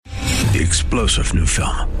The explosive new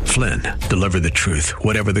film, Flynn, deliver the truth,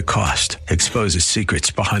 whatever the cost, exposes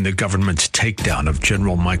secrets behind the government's takedown of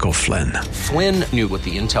General Michael Flynn. Flynn knew what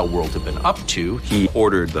the intel world had been up to. He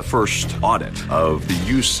ordered the first audit of the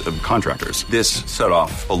use of contractors. This set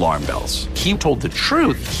off alarm bells. He told the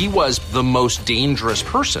truth. He was the most dangerous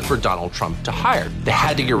person for Donald Trump to hire. They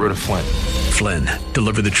had to get rid of Flynn. Flynn,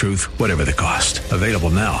 deliver the truth, whatever the cost. Available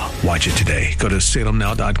now. Watch it today. Go to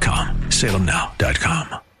salemnow.com.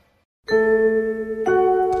 salemnow.com.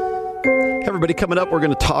 Everybody, coming up, we're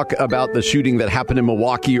going to talk about the shooting that happened in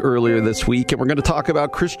Milwaukee earlier this week, and we're going to talk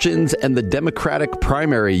about Christians and the Democratic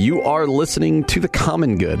primary. You are listening to The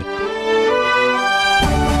Common Good.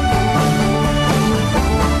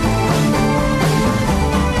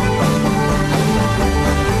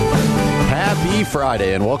 Happy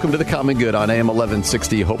Friday, and welcome to The Common Good on AM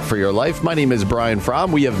 1160, Hope for Your Life. My name is Brian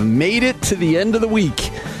Fromm. We have made it to the end of the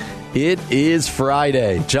week. It is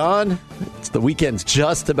Friday. John, the weekend's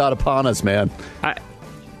just about upon us, man. I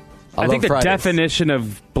think the Fridays. definition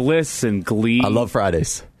of bliss and glee I love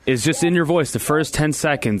Fridays. Is just in your voice the first 10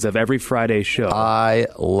 seconds of every Friday show. I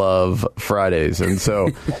love Fridays. And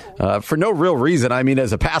so for no real reason, I mean,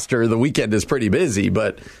 as a pastor, the weekend is pretty busy,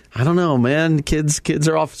 but I don't know, man. Kids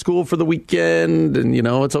are off school for the weekend, and, you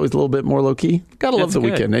know, it's always a little bit more low-key. Gotta love the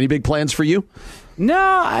weekend. Any big plans for you? No,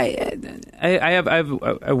 I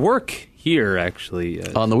work here, actually.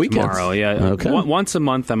 On the weekends? Tomorrow, yeah. Okay. Once a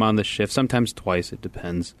month I'm on the shift, sometimes twice, it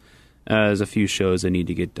depends. There's a few shows I need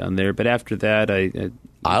to get done there, but after that, I don't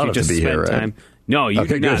have to be here, right? No, you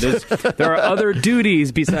do not. There are other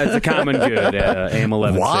duties besides The Common Good at AM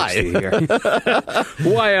 1160 here.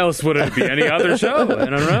 Why else would it be any other show? I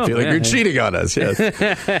don't know. I feel like you're cheating on us, yes.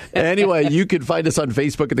 Anyway, you can find us on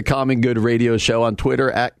Facebook at The Common Good Radio Show, on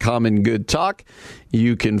Twitter at Common Good Talk.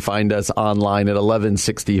 You can find us online at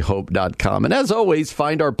 1160hope.com. And as always,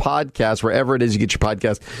 find our podcast wherever it is you get your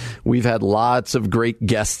podcast. We've had lots of great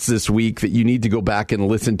guests this week that you need to go back and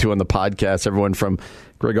listen to on the podcast. Everyone from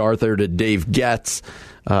Greg Arthur to Dave Getz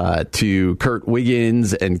to Kurt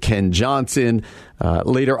Wiggins and Ken Johnson.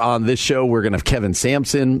 Later on this show, we're going to have Kevin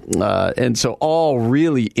Sampson. And so all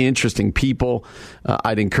really interesting people.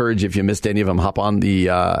 I'd encourage, if you missed any of them, hop on the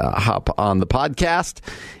podcast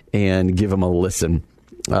and give them a listen.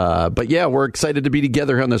 But yeah, we're excited to be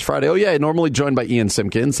together here on this Friday. Oh yeah, normally joined by Ian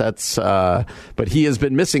Simpkins. But he has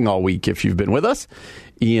been missing all week if you've been with us.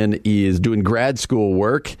 Ian is doing grad school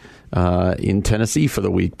work in Tennessee for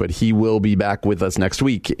the week, but he will be back with us next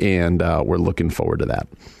week, and we're looking forward to that.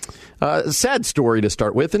 Sad story to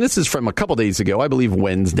start with, and this is from a couple days ago, I believe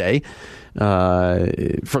Wednesday,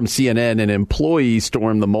 from CNN. An employee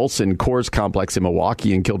stormed the Molson Coors complex in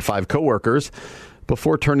Milwaukee and killed 5 coworkers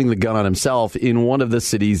before turning the gun on himself in one of the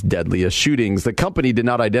city's deadliest shootings. The company did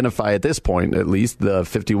not identify, at this point at least, the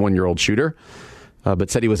 51-year-old shooter, but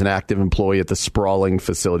said he was an active employee at the sprawling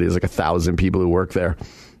facility. There's like 1,000 people who work there.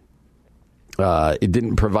 It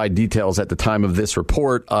didn't provide details at the time of this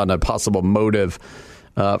report on a possible motive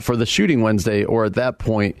for the shooting Wednesday, or at that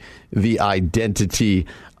point, the identity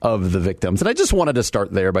of the victims. And I just wanted to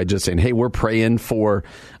start there by just saying, hey, we're praying for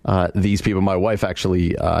these people. My wife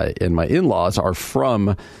actually and my in-laws are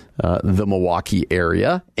from the Milwaukee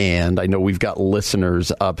area, and I know we've got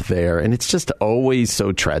listeners up there, and it's just always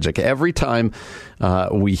so tragic. Every time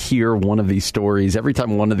we hear one of these stories, every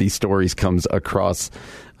time one of these stories comes across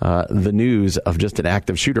the news of just an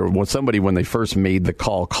active shooter. Well, somebody, when they first made the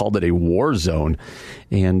call, called it a war zone.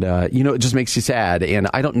 And, it just makes you sad. And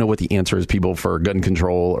I don't know what the answer is, people, for gun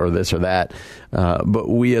control or this or that. But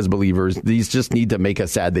we as believers, these just need to make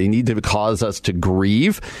us sad. They need to cause us to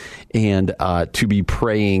grieve and to be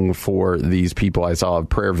praying for these people. I saw a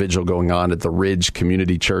prayer vigil going on at the Ridge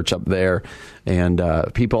Community Church up there, and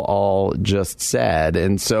people all just sad.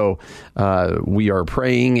 And so we are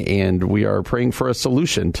praying, and we are praying for a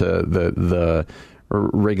solution to the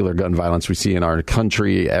regular gun violence we see in our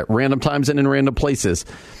country at random times and in random places.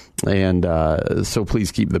 And so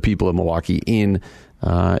please keep the people of Milwaukee in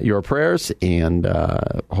your prayers, and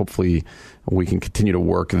hopefully we can continue to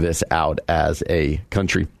work this out as a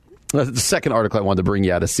country. The second article I wanted to bring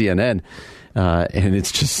you out of CNN, and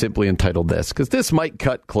it's just simply entitled this, because this might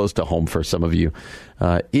cut close to home for some of you.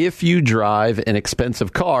 If you drive an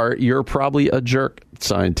expensive car, you're probably a jerk,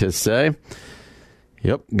 scientists say.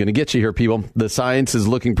 Yep, going to get you here, people. The science is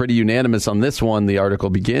looking pretty unanimous on this one. The article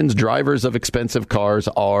begins, drivers of expensive cars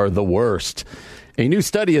are the worst. A new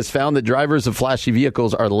study has found that drivers of flashy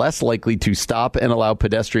vehicles are less likely to stop and allow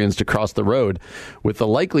pedestrians to cross the road, with the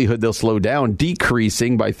likelihood they'll slow down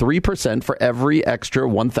decreasing by 3% for every extra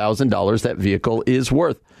 $1,000 that vehicle is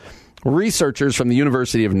worth. Researchers from the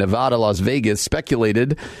University of Nevada, Las Vegas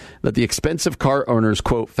speculated that the expensive car owners,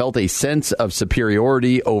 quote, felt a sense of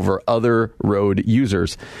superiority over other road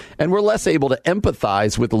users and were less able to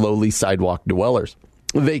empathize with lowly sidewalk dwellers.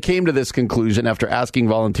 They came to this conclusion after asking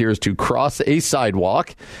volunteers to cross a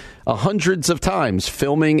sidewalk hundreds of times,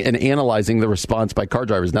 filming and analyzing the response by car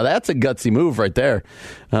drivers. Now, that's a gutsy move right there.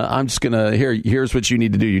 I'm just going to, here's what you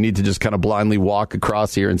need to do. You need to just kind of blindly walk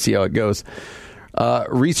across here and see how it goes.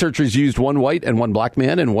 Researchers used one white and one black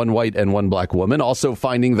man and one white and one black woman, also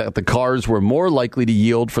finding that the cars were more likely to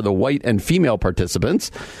yield for the white and female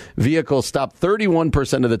participants. Vehicles stopped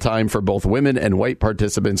 31% of the time for both women and white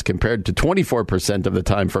participants, compared to 24% of the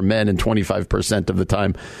time for men and 25% of the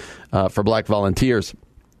time for black volunteers.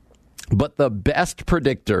 But the best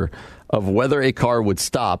predictor of whether a car would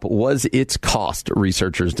stop was its cost,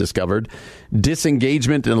 researchers discovered.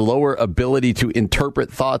 Disengagement and lower ability to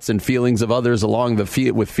interpret thoughts and feelings of others along with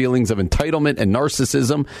feelings of entitlement and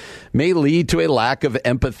narcissism may lead to a lack of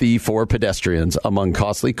empathy for pedestrians among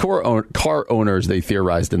costly car owners, they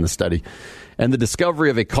theorized in the study. And the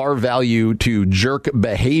discovery of a car value to jerk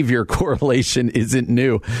behavior correlation isn't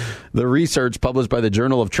new. The research published by the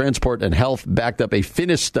Journal of Transport and Health backed up a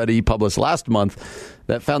Finnish study published last month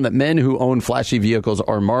that found that men who own flashy vehicles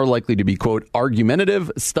are more likely to be, quote,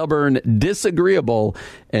 argumentative, stubborn, disagreeable,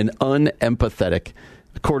 and unempathetic.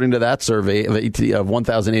 According to that survey of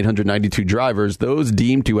 1,892 drivers, those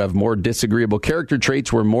deemed to have more disagreeable character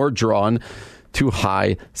traits were more drawn to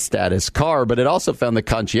high status car. But it also found that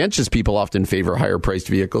conscientious people often favor higher priced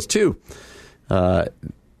vehicles too.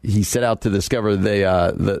 He set out to discover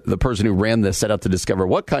the person who ran this set out to discover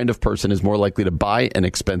what kind of person is more likely to buy an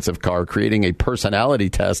expensive car, creating a personality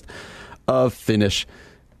test of Finnish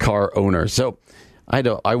car owners. So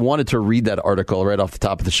I wanted to read that article right off the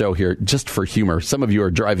top of the show here just for humor. Some of you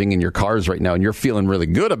are driving in your cars right now and you're feeling really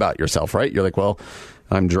good about yourself, right? You're like, well,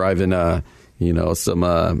 I'm driving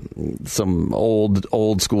some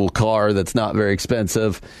old school car that's not very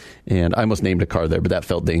expensive. And I almost named a car there, but that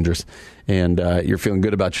felt dangerous. And you're feeling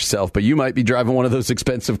good about yourself. But you might be driving one of those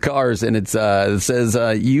expensive cars, and it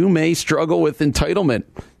says you may struggle with entitlement.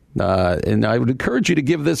 And I would encourage you to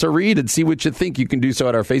give this a read and see what you think. You can do so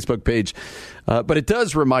at our Facebook page. But it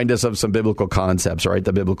does remind us of some biblical concepts, right?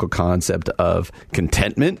 The biblical concept of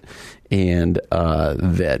contentment and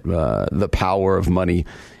that the power of money.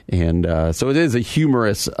 And so it is a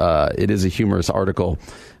humorous article,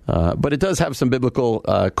 but it does have some biblical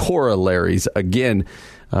corollaries. Again,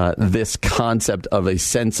 this concept of a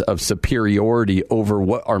sense of superiority over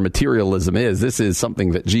what our materialism is. This is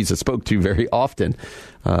something that Jesus spoke to very often,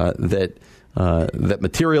 that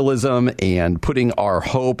materialism and putting our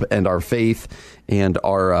hope and our faith and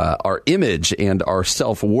our image and our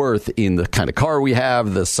self-worth in the kind of car we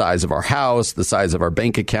have, the size of our house, the size of our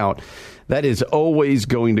bank account, that is always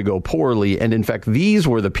going to go poorly. And in fact, these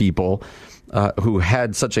were the people who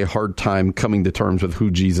had such a hard time coming to terms with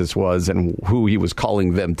who Jesus was and who he was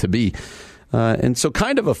calling them to be. And so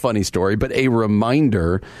kind of a funny story, but a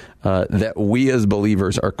reminder that we as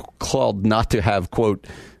believers are called not to have, quote,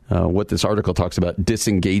 what this article talks about,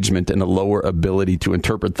 disengagement and a lower ability to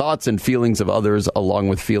interpret thoughts and feelings of others, along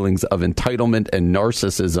with feelings of entitlement and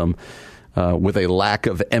narcissism, with a lack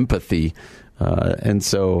of empathy. And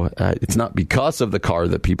so it's not because of the car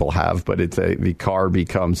that people have, but the car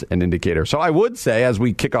becomes an indicator. So I would say, as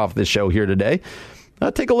we kick off this show here today,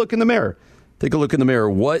 take a look in the mirror. Take a look in the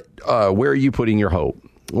mirror. Where are you putting your hope?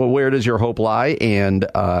 Well, where does your hope lie? And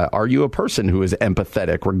are you a person who is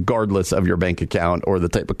empathetic, regardless of your bank account or the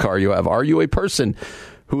type of car you have? Are you a person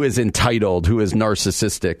who is entitled, who is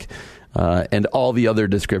narcissistic, and all the other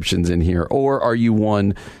descriptions in here? Or are you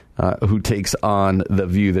one who takes on the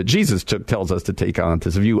view that Jesus tells us to take on,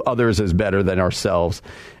 to view others as better than ourselves?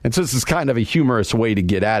 And so this is kind of a humorous way to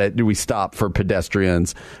get at it. Do we stop for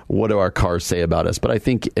pedestrians? What do our cars say about us? But I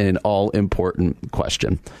think an all-important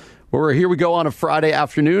question. Well, here we go on a Friday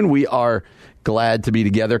afternoon. We are glad to be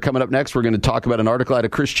together. Coming up next, we're going to talk about an article out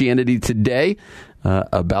of Christianity Today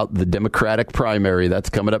about the Democratic primary.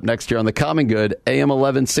 That's coming up next year on The Common Good, AM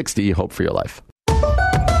 1160, Hope for Your Life.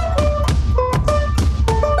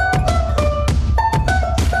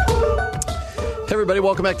 Hey everybody,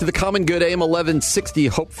 welcome back to The Common Good, AM 1160,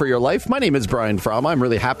 Hope for Your Life. My name is Brian Fromm. I'm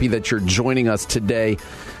really happy that you're joining us today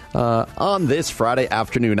on this Friday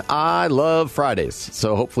afternoon. I love Fridays,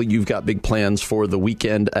 so hopefully you've got big plans for the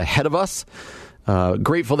weekend ahead of us.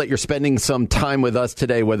 Grateful that you're spending some time with us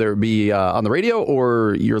today, whether it be on the radio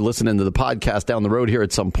or you're listening to the podcast down the road here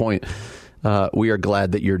at some point. we are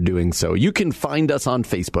glad that you're doing so. You can find us on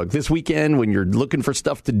Facebook. This weekend, when you're looking for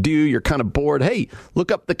stuff to do, you're kind of bored, hey,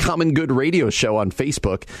 look up the Common Good Radio Show on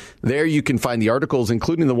Facebook. There you can find the articles,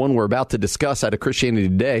 including the one we're about to discuss out of Christianity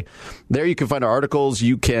Today. There you can find our articles.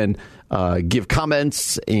 You can give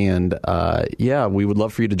comments, and we would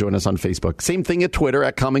love for you to join us on Facebook. Same thing at Twitter,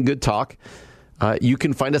 at Common Good Talk. You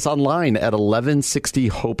can find us online at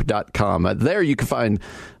 1160hope.com. There you can find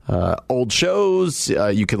old shows.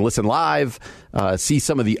 You can listen live, see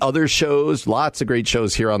some of the other shows. Lots of great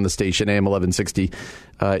shows here on the station, AM 1160.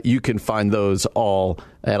 You can find those all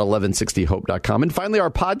at 1160hope.com. And finally,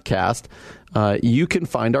 our podcast. You can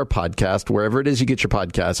find our podcast wherever it is you get your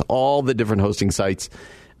podcasts, all the different hosting sites.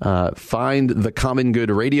 Find the Common Good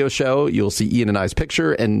Radio Show. You'll see Ian and I's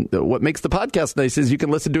picture. And what makes the podcast nice is you can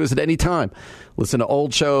listen to us at any time. Listen to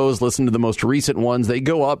old shows, listen to the most recent ones. They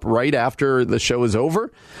go up right after the show is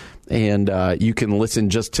over. And you can listen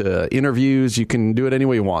just to interviews. You can do it any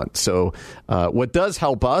way you want. So what does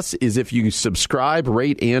help us is if you subscribe,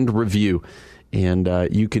 rate, and review. And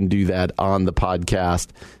you can do that on the podcast.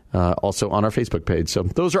 Also on our Facebook page. So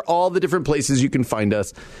those are all the different places you can find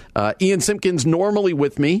us. Ian Simpkins normally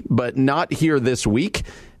with me, but not here this week.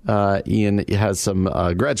 Ian has some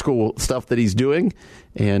grad school stuff that he's doing,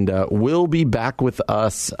 and will be back with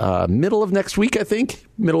us middle of next week, I think.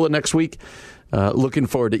 Middle of next week. Looking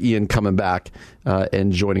forward to Ian coming back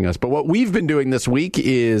and joining us. But what we've been doing this week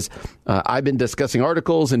is I've been discussing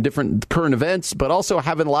articles and different current events, but also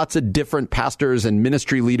having lots of different pastors and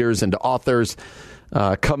ministry leaders and authors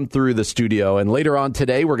come through the studio. And later on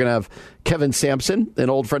today, we're going to have Kevin Sampson, an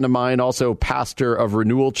old friend of mine, also pastor of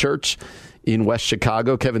Renewal Church in West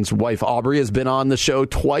Chicago. Kevin's wife, Aubrey, has been on the show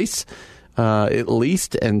twice, at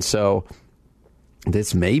least. And so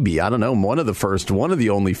this may be, I don't know, one of the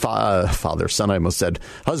only father-son, I almost said,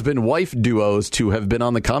 husband-wife duos to have been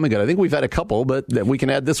on the Common Good. I think we've had a couple, but we can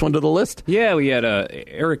add this one to the list. Yeah, we had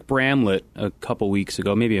Eric Bramlett a couple weeks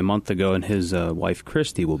ago, maybe a month ago, and his wife,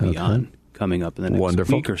 Christy, will be on coming up in the next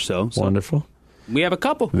week or so. Wonderful. We have a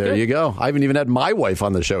couple. There you go. I haven't even had my wife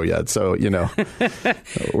on the show yet, so,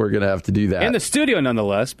 we're going to have to do that. In the studio,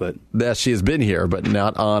 nonetheless, but... Yeah, she has been here, but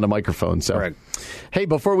not on a microphone, so... Correct. Hey,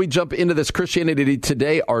 before we jump into this Christianity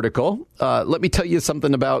Today article, let me tell you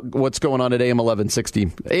something about what's going on at AM 1160.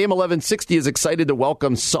 AM 1160 is excited to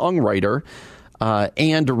welcome songwriter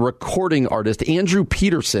and recording artist Andrew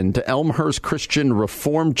Peterson to Elmhurst Christian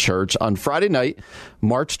Reformed Church on Friday night,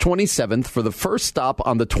 March 27th, for the first stop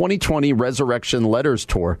on the 2020 Resurrection Letters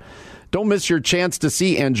Tour. Don't miss your chance to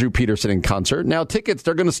see Andrew Peterson in concert. Now, tickets,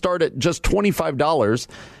 they're going to start at just $25,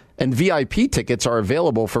 and VIP tickets are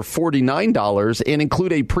available for $49 and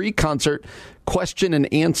include a pre-concert question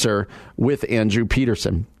and answer with Andrew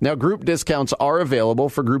Peterson. Now, group discounts are available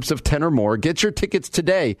for groups of 10 or more. Get your tickets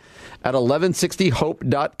today at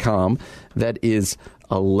 1160hope.com. That is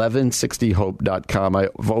 1160hope.com.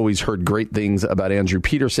 I've always heard great things about Andrew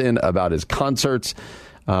Peterson, about his concerts,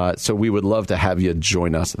 so we would love to have you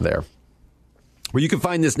join us there. Well, you can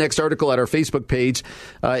find this next article at our Facebook page.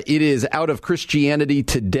 It is out of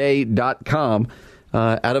ChristianityToday.com,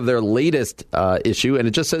 out of their latest issue. And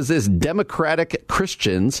it just says this: Democratic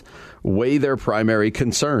Christians weigh their primary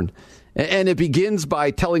concern. And it begins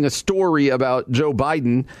by telling a story about Joe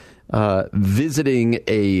Biden visiting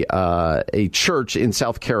a church in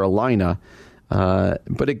South Carolina. But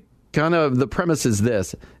the premise is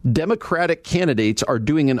this: Democratic candidates are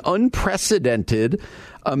doing an unprecedented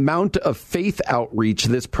amount of faith outreach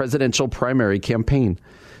this presidential primary campaign.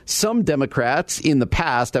 Some Democrats in the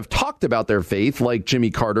past have talked about their faith, like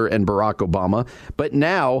Jimmy Carter and Barack Obama, but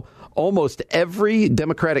now almost every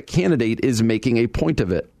Democratic candidate is making a point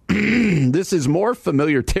of it. This is more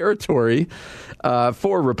familiar territory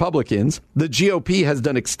for Republicans. The GOP has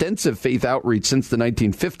done extensive faith outreach since the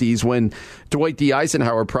 1950s, when Dwight D.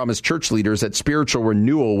 Eisenhower promised church leaders that spiritual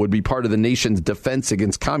renewal would be part of the nation's defense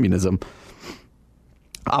against communism.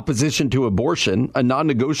 Opposition to abortion, a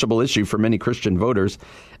non-negotiable issue for many Christian voters,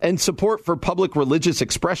 and support for public religious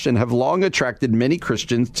expression have long attracted many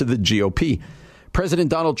Christians to the GOP.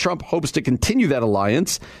 President Donald Trump hopes to continue that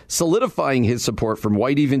alliance, solidifying his support from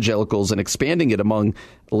white evangelicals and expanding it among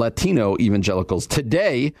Latino evangelicals.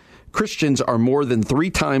 Today, Christians are more than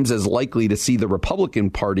 3 times as likely to see the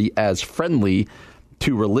Republican Party as friendly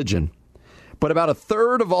to religion. But about a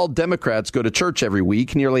third of all Democrats go to church every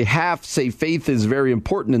week. Nearly half say faith is very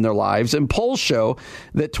important in their lives. And polls show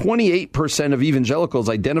that 28% of evangelicals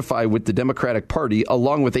identify with the Democratic Party,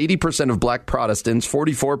 along with 80% of black Protestants,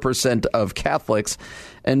 44% of Catholics,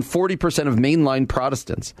 and 40% of mainline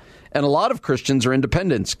Protestants. And a lot of Christians are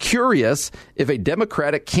independents, curious if a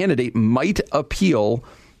Democratic candidate might appeal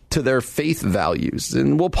to their faith values.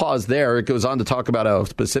 And we'll pause there. It goes on to talk about how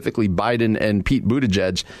specifically Biden and Pete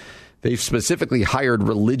Buttigieg, they've specifically hired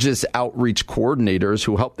religious outreach coordinators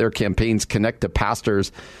who help their campaigns connect to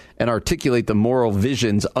pastors and articulate the moral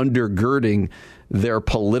visions undergirding their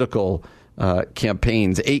political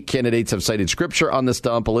campaigns. 8 candidates have cited scripture on the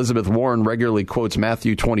stump. Elizabeth Warren regularly quotes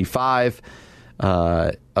Matthew 25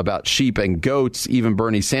 about sheep and goats. Even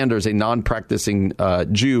Bernie Sanders, a non-practicing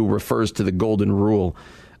Jew, refers to the golden rule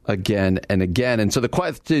again and again. And so the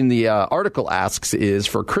question the article asks is,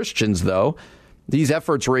 for Christians, though, these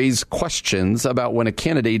efforts raise questions about when a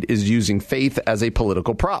candidate is using faith as a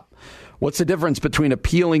political prop. What's the difference between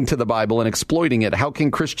appealing to the Bible and exploiting it? How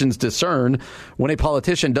can Christians discern when a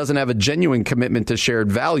politician doesn't have a genuine commitment to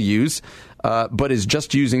shared values, but is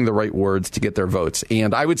just using the right words to get their votes?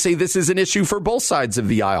 And I would say this is an issue for both sides of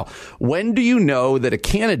the aisle. When do you know that a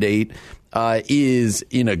candidate is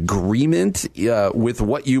in agreement with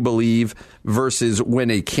what you believe versus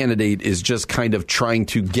when a candidate is just kind of trying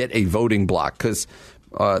to get a voting block? Because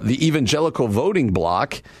the evangelical voting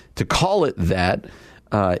block, to call it that,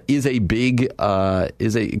 can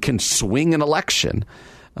swing an election.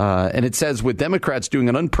 And it says, with Democrats doing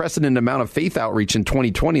an unprecedented amount of faith outreach in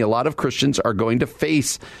 2020, a lot of Christians are going to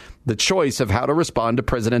face the choice of how to respond to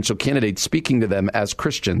presidential candidates speaking to them as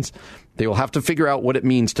Christians. They will have to figure out what it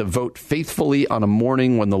means to vote faithfully on a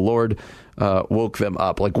morning when the Lord woke them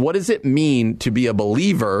up. Like, what does it mean to be a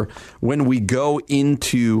believer when we go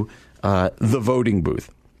into the voting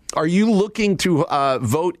booth? Are you looking to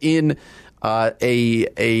vote in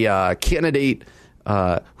a candidate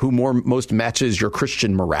who most matches your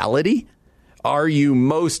Christian morality? Are you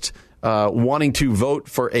most wanting to vote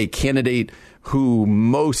for a candidate who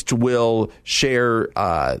most will share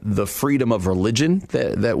the freedom of religion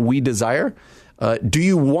that we desire? Do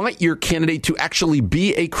you want your candidate to actually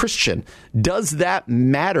be a Christian? Does that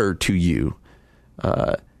matter to you?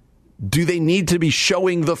 Do they need to be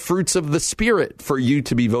showing the fruits of the Spirit for you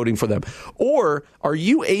to be voting for them? Or are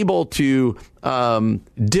you able to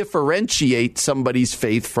differentiate somebody's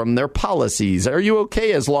faith from their policies? Are you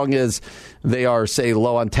okay as long as they are, say,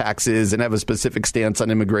 low on taxes and have a specific stance on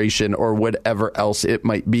immigration or whatever else it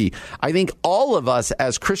might be? I think all of us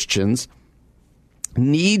as Christians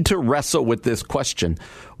need to wrestle with this question.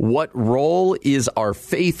 What role is our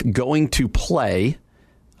faith going to play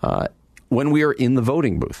when we are in the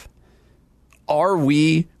voting booth? Are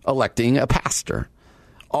we electing a pastor?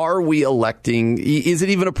 Are we electing, is it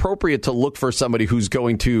even appropriate to look for somebody who's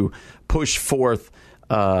going to push forth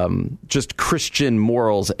just Christian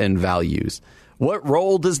morals and values? What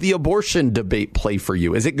role does the abortion debate play for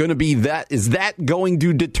you? Is it going to be that? Is that going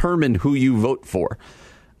to determine who you vote for?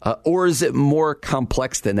 Or is it more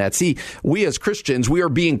complex than that? See, we as Christians, we are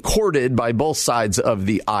being courted by both sides of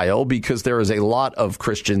the aisle because there is a lot of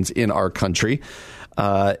Christians in our country.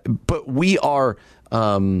 But we are,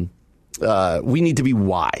 we need to be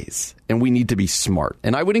wise and we need to be smart.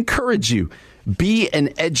 And I would encourage you, be an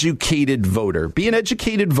educated voter. Be an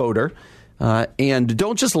educated voter. And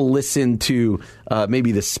don't just listen to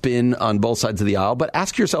maybe the spin on both sides of the aisle, but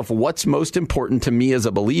ask yourself, what's most important to me as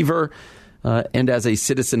a believer and as a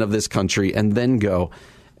citizen of this country, and then go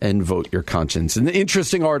and vote your conscience. An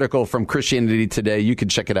interesting article from Christianity Today. You can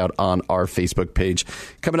check it out on our Facebook page.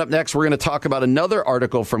 Coming up next, we're going to talk about another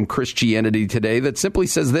article from Christianity Today that simply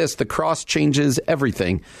says this: the cross changes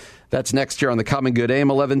everything. That's next here on the Common Good, AM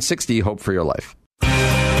 1160, Hope for Your Life.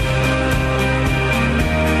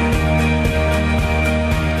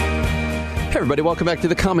 Hey everybody, welcome back to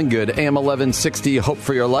the Common Good, AM 1160, Hope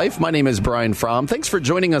for Your Life. My name is Brian Fromm. Thanks for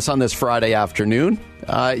joining us on this Friday afternoon.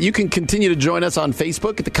 You can continue to join us on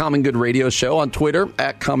Facebook at the Common Good Radio Show, on Twitter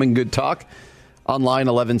at Common Good Talk, online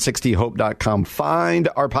 1160hope.com. Find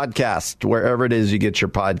our podcast wherever it is you get your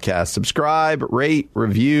podcast. Subscribe, rate,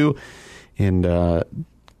 review, and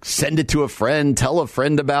send it to a friend. Tell a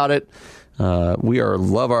friend about it. We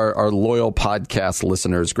love our loyal podcast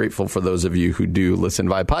listeners. Grateful for those of you who do listen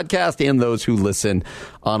via podcast and those who listen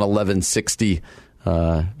on 1160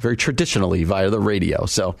 very traditionally via the radio.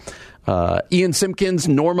 So Ian Simpkins,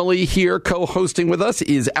 normally here co-hosting with us,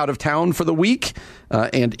 is out of town for the week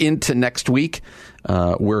and into next week.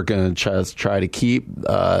 We're going to just try to keep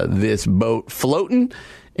this boat floating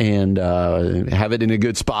and have it in a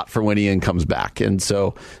good spot for when Ian comes back. And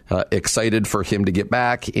so excited for him to get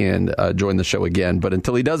back and join the show again. But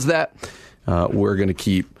until he does that, we're going to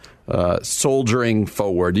keep soldiering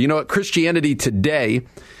forward. You know what? Christianity Today,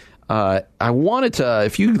 I wanted to,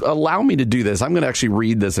 if you allow me to do this, I'm going to actually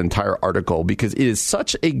read this entire article because it is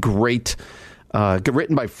such a great,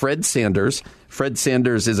 written by Fred Sanders. Fred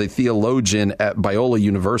Sanders is a theologian at Biola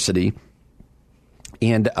University.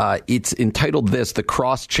 And it's entitled this, The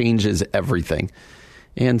Cross Changes Everything.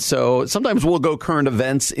 And so sometimes we'll go current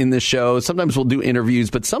events in this show. Sometimes we'll do interviews,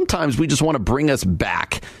 but sometimes we just want to bring us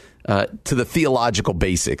back to the theological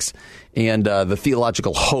basics and the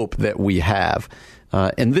theological hope that we have.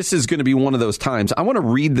 And this is going to be one of those times. I want to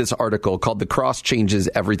read this article called The Cross Changes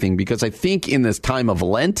Everything, because I think in this time of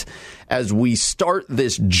Lent, as we start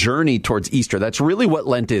this journey towards Easter, that's really what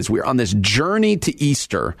Lent is. We're on this journey to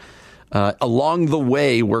Easter. Along the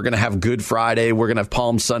way, we're going to have Good Friday, we're going to have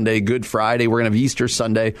Palm Sunday, Good Friday, we're going to have Easter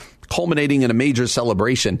Sunday, culminating in a major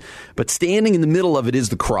celebration. But standing in the middle of it is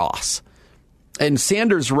the cross. And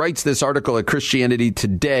Sanders writes this article at Christianity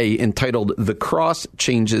Today entitled, The Cross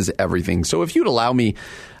Changes Everything. So if you'd allow me,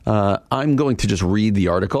 I'm going to just read the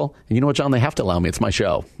article. And you know what, John? They have to allow me. It's my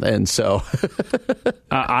show. And so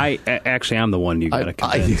I actually am the one you got to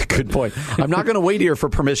convince. Good point. I'm not going to wait here for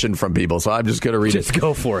permission from people, so I'm just going to read it. Just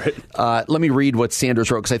go for it. Let me read what Sanders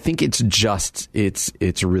wrote, because I think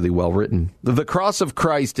it's really well written. The cross of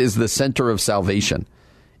Christ is the center of salvation.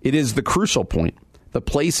 It is the crucial point, the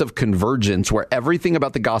place of convergence where everything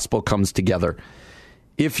about the gospel comes together.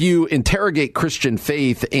 If you interrogate Christian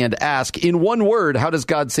faith and ask, in one word, how does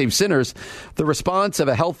God save sinners? The response of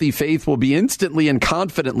a healthy faith will be instantly and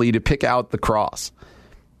confidently to pick out the cross.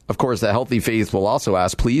 Of course, the healthy faith will also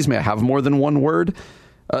ask, please, may I have more than one word?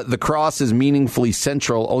 The cross is meaningfully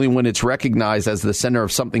central only when it's recognized as the center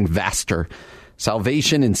of something vaster.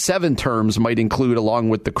 Salvation in 7 terms might include, along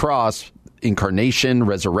with the cross, incarnation,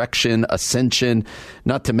 resurrection, ascension,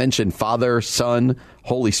 not to mention Father, Son,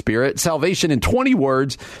 Holy Spirit. Salvation in 20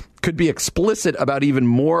 words could be explicit about even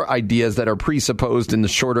more ideas that are presupposed in the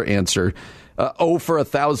shorter answer. Oh, for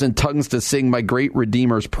 1,000 tongues to sing my great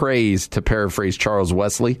Redeemer's praise, to paraphrase Charles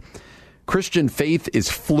Wesley. Christian faith is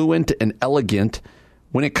fluent and elegant.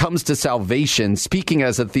 When it comes to salvation, speaking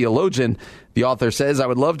as a theologian, the author says, I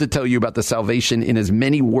would love to tell you about the salvation in as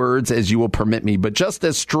many words as you will permit me, but just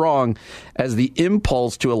as strong as the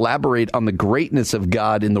impulse to elaborate on the greatness of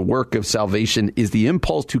God in the work of salvation is the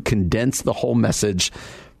impulse to condense the whole message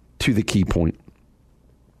to the key point.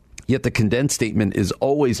 Yet the condensed statement is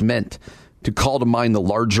always meant to call to mind the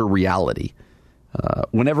larger reality.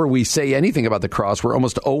 Whenever we say anything about the cross, we're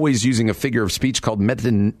almost always using a figure of speech called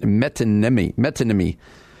metonymy.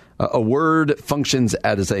 A word functions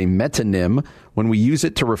as a metonym when we use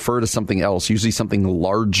it to refer to something else, usually something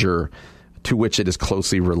larger to which it is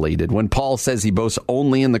closely related. When Paul says he boasts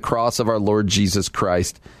only in the cross of our Lord Jesus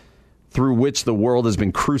Christ, through which the world has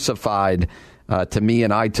been crucified to me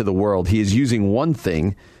and I to the world, he is using one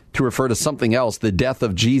thing to refer to something else, the death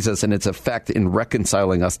of Jesus and its effect in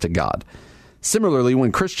reconciling us to God. Similarly,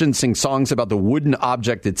 when Christians sing songs about the wooden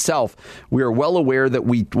object itself, we are well aware that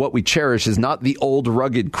what we cherish is not the old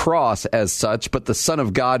rugged cross as such, but the Son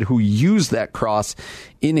of God who used that cross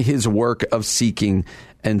in his work of seeking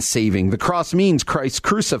and saving. The cross means Christ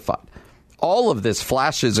crucified. All of this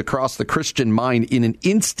flashes across the Christian mind in an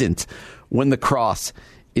instant when the cross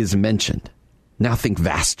is mentioned. Now think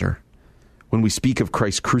vaster. When we speak of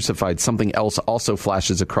Christ crucified, something else also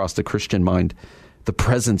flashes across the Christian mind. The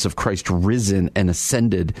presence of Christ risen and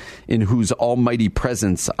ascended, in whose almighty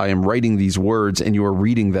presence I am writing these words and you are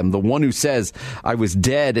reading them. The one who says, I was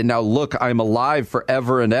dead and now look, I am alive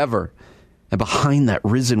forever and ever. And behind that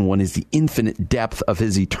risen one is the infinite depth of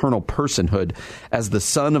his eternal personhood as the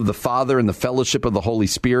Son of the Father in the fellowship of the Holy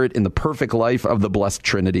Spirit in the perfect life of the blessed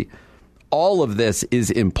Trinity. All of this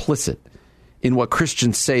is implicit in what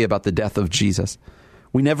Christians say about the death of Jesus.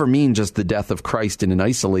 We never mean just the death of Christ in an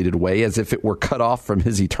isolated way, as if it were cut off from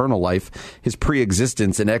his eternal life, his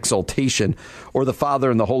pre-existence and exaltation, or the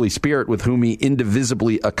Father and the Holy Spirit with whom he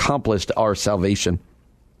indivisibly accomplished our salvation.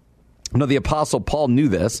 No, the Apostle Paul knew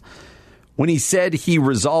this. When he said he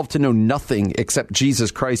resolved to know nothing except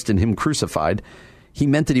Jesus Christ and him crucified, he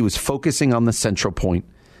meant that he was focusing on the central point,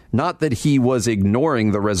 not that he was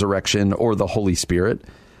ignoring the resurrection or the Holy Spirit.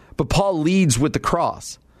 But Paul leads with the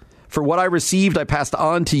cross. For what I received, I passed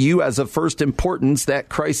on to you as of first importance, that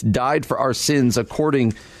Christ died for our sins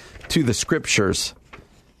according to the Scriptures.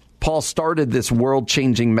 Paul started this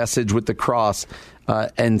world-changing message with the cross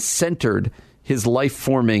and centered his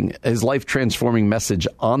life-transforming message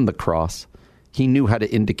on the cross. He knew how to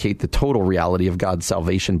indicate the total reality of God's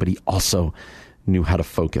salvation, but he also knew how to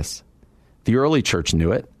focus. The early church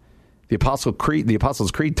knew it. The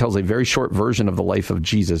Apostles' Creed tells a very short version of the life of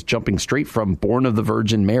Jesus, jumping straight from born of the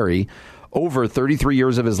Virgin Mary over 33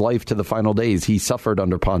 years of his life to the final days. He suffered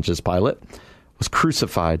under Pontius Pilate, was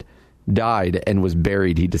crucified, died, and was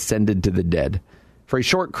buried. He descended to the dead. For a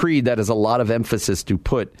short creed, that is a lot of emphasis to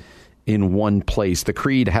put in one place. The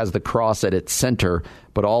creed has the cross at its center,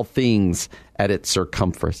 but all things at its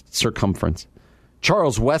circumference.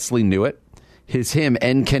 Charles Wesley knew it. His hymn,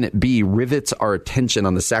 "And Can It Be?" rivets our attention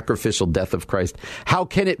on the sacrificial death of Christ. How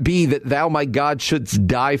can it be that thou, my God, shouldst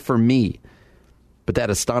die for me? But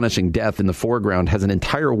that astonishing death in the foreground has an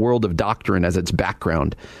entire world of doctrine as its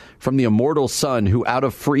background. From the immortal Son, who out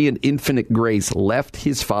of free and infinite grace left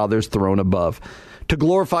his Father's throne above, to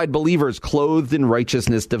glorified believers clothed in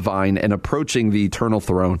righteousness divine and approaching the eternal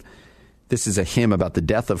throne. This is a hymn about the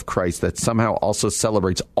death of Christ that somehow also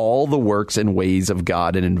celebrates all the works and ways of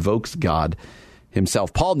God and invokes God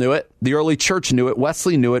himself. Paul knew it. The early church knew it.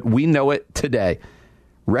 Wesley knew it. We know it today.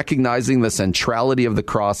 Recognizing the centrality of the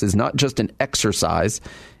cross is not just an exercise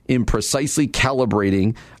in precisely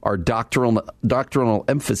calibrating our doctrinal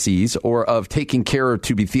emphases or of taking care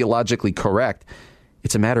to be theologically correct.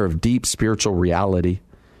 It's a matter of deep spiritual reality.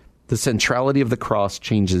 The centrality of the cross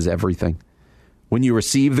changes everything. When you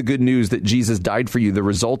receive the good news that Jesus died for you, the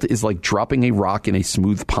result is like dropping a rock in a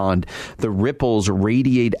smooth pond. The ripples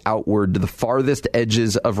radiate outward to the farthest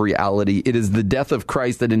edges of reality. It is the death of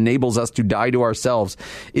Christ that enables us to die to ourselves.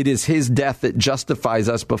 It is his death that justifies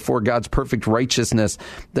us before God's perfect righteousness,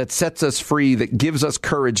 that sets us free, that gives us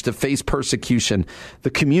courage to face persecution. The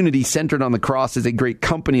community centered on the cross is a great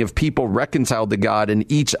company of people reconciled to God and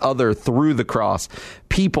each other through the cross.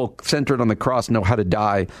 People centered on the cross know how to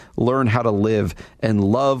die, learn how to live, and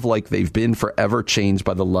love like they've been forever changed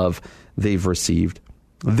by the love they've received.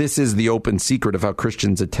 This is the open secret of how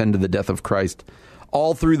Christians attend to the death of Christ.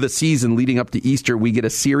 All through the season leading up to Easter, we get a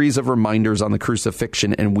series of reminders on the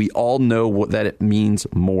crucifixion, and we all know that it means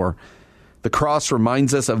more. The cross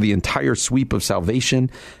reminds us of the entire sweep of salvation,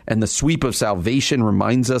 and the sweep of salvation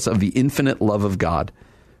reminds us of the infinite love of God.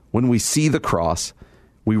 When we see the cross,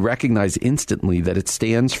 we recognize instantly that it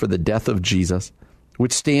stands for the death of Jesus,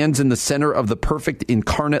 which stands in the center of the perfect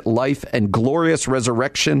incarnate life and glorious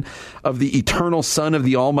resurrection of the eternal Son of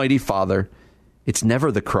the Almighty Father. It's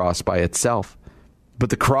never the cross by itself, but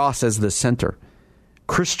the cross as the center.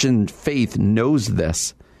 Christian faith knows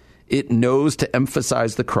this. It knows to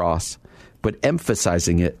emphasize the cross, but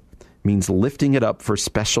emphasizing it means lifting it up for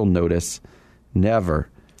special notice, never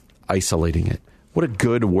isolating it. What a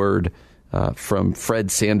good word from Fred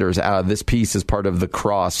Sanders. This piece is part of the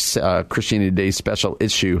Cross Christianity Today special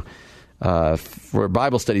issue for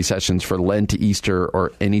Bible study sessions for Lent, Easter,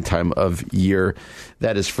 or any time of year.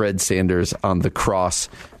 That is Fred Sanders on The Cross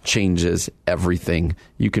Changes Everything.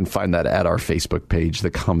 You can find that at our Facebook page, The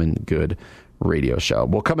Common Good Radio Show.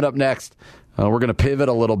 Well, coming up next, we're going to pivot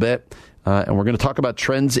a little bit, and we're going to talk about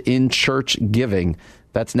trends in church giving.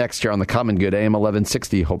 That's next here on The Common Good, AM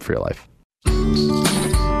 1160, Hope for Your Life.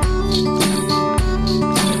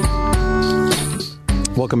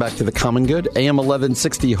 Welcome back to The Common Good, AM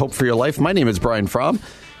 1160, Hope for Your Life. My name is Brian Fromm.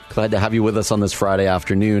 Glad to have you with us on this Friday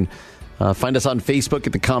afternoon. Find us on Facebook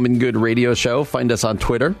at The Common Good Radio Show. Find us on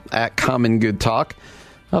Twitter at Common Good Talk.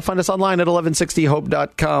 Find us online at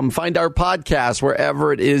 1160hope.com. Find our podcast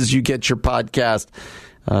wherever it is you get your podcast.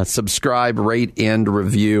 Subscribe, rate, and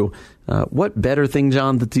review. What better thing,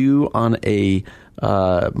 John, to do on a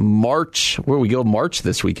March, where we go March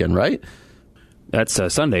this weekend, right? That's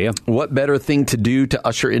Sunday, yeah. What better thing to do to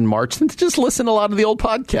usher in March than to just listen to a lot of the old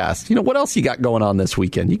podcasts? You know, what else you got going on this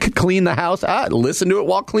weekend? You could clean the house. Listen to it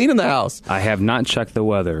while cleaning the house. I have not checked the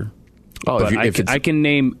weather. Oh, but I can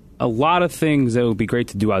name a lot of things that would be great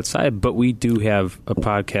to do outside, but we do have a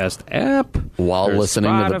podcast app. While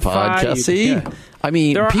listening to the podcast. See? Yeah. I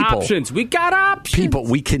mean, there are people, options. We got options. People,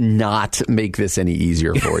 we cannot make this any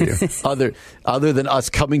easier for you. other than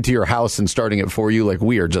us coming to your house and starting it for you, like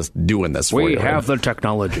we are just doing this for you. We have the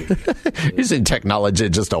technology. Isn't technology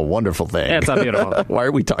just a wonderful thing? It's a beautiful. Why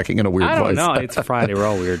are we talking in a weird voice? I don't know. It's Friday. We're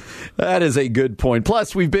all weird. That is a good point.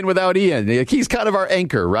 Plus, we've been without Ian. He's kind of our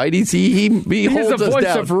anchor, right? He holds us down. He's the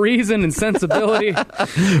voice of reason and sensibility.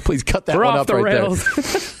 Please cut that We're one off up the right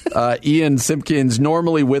rails. there. Ian Simpkins,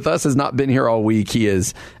 normally with us, has not been here all week. He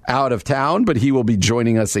is out of town, but he will be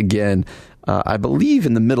joining us again, I believe,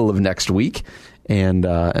 in the middle of next week. And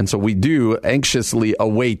so we do anxiously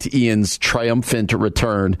await Ian's triumphant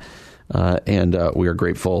return. And we are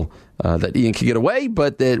grateful that Ian can get away,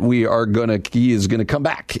 but that he is going to come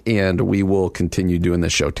back, and we will continue doing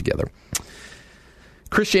this show together.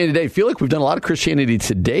 Christianity Today. I feel like we've done a lot of Christianity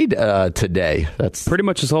Today today. That's pretty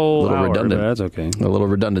much this whole hour, redundant. But that's okay. A little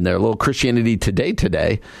redundant there. A little Christianity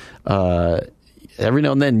Today. Every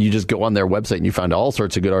now and then you just go on their website and you find all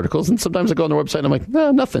sorts of good articles. And sometimes I go on their website and I'm like,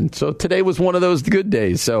 no, nothing. So today was one of those good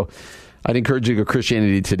days. So I'd encourage you to go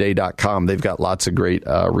ChristianityToday.com. They've got lots of great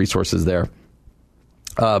resources there.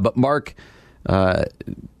 But Mark,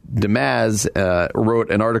 Demaz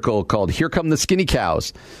wrote an article called "Here Come the Skinny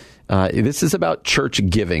Cows." This is about church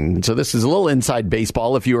giving. So this is a little inside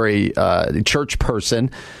baseball if you are a church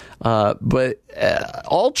person. But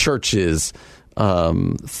all churches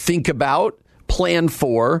think about, plan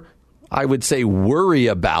for, I would say worry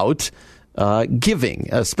about giving,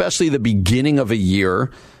 especially the beginning of a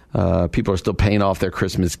year. People are still paying off their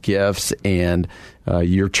Christmas gifts, and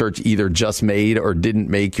your church either just made or didn't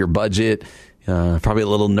make your budget. Probably a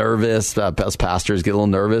little nervous. Us pastors get a little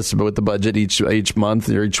nervous with the budget each month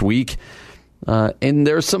or each week. And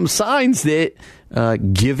there's some signs that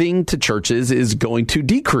giving to churches is going to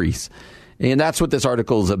decrease. And that's what this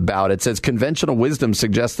article is about. It says conventional wisdom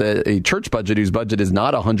suggests that a church budget whose budget is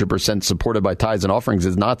not 100% supported by tithes and offerings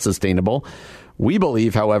is not sustainable. We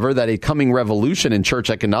believe, however, that a coming revolution in church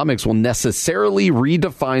economics will necessarily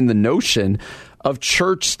redefine the notion of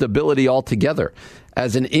church stability altogether,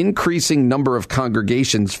 as an increasing number of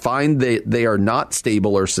congregations find that they are not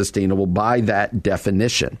stable or sustainable by that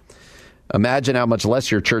definition. Imagine how much less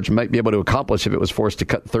your church might be able to accomplish if it was forced to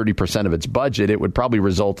cut 30% of its budget. It would probably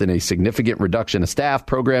result in a significant reduction of staff,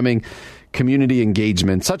 programming, community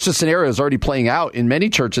engagement. Such a scenario is already playing out in many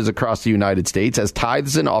churches across the United States as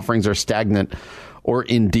tithes and offerings are stagnant or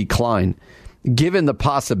in decline. Given the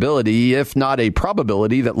possibility, if not a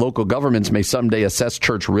probability, that local governments may someday assess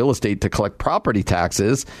church real estate to collect property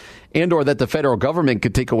taxes, and or that the federal government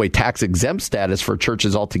could take away tax-exempt status for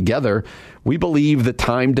churches altogether, we believe the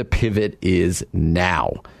time to pivot is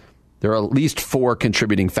now. There are at least 4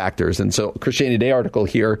 contributing factors. And so Christianity Today article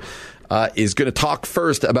here is going to talk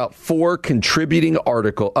first about 4 contributing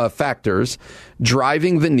factors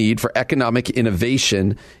driving the need for economic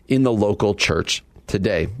innovation in the local church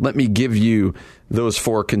today. Let me give you those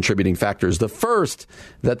 4 contributing factors. The first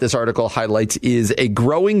that this article highlights is a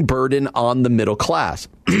growing burden on the middle class.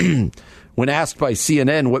 When asked by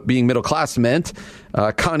CNN what being middle class meant,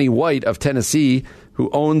 Connie White of Tennessee, who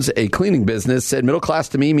owns a cleaning business, said, middle class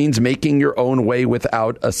to me means making your own way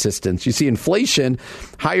without assistance. You see, inflation,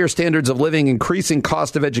 higher standards of living, increasing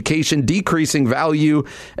cost of education, decreasing value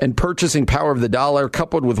and purchasing power of the dollar,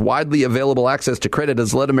 coupled with widely available access to credit,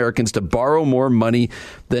 has led Americans to borrow more money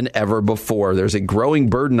than ever before. There's a growing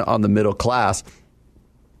burden on the middle class.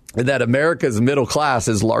 And that America's middle class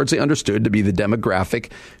is largely understood to be the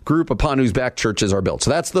demographic group upon whose back churches are built. So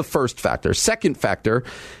that's the first factor. Second factor,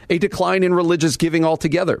 a decline in religious giving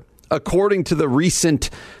altogether. According to the recent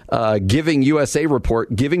Giving USA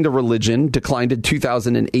report, giving to religion declined in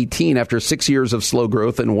 2018 after 6 years of slow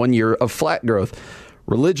growth and 1 year of flat growth.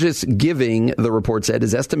 Religious giving, the report said,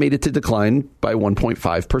 is estimated to decline by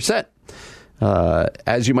 1.5%.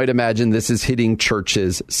 As you might imagine, this is hitting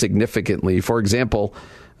churches significantly. For example,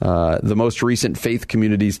 the most recent Faith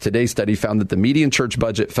Communities Today study found that the median church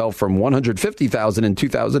budget fell from $150,000 in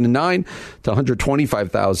 2009 to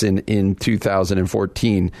 $125,000 in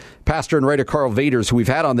 2014. Pastor and writer Carl Vaders, who we've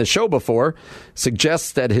had on this show before,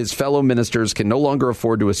 suggests that his fellow ministers can no longer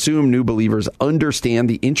afford to assume new believers understand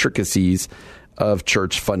the intricacies of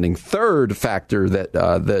church funding. Third factor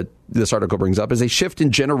that this article brings up is a shift in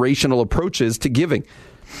generational approaches to giving.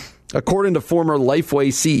 According to former Lifeway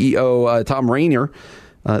CEO Tom Rainer,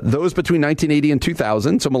 those between 1980 and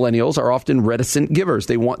 2000, so millennials, are often reticent givers.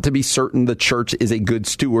 They want to be certain the church is a good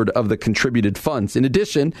steward of the contributed funds. In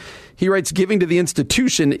addition, he writes, giving to the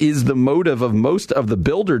institution is the motive of most of the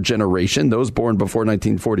builder generation, those born before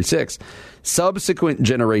 1946. Subsequent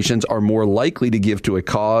generations are more likely to give to a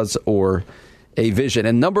cause or a vision.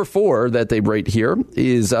 And number 4 that they write here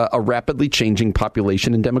is a rapidly changing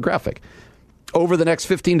population and demographic. Over the next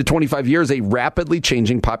 15 to 25 years, a rapidly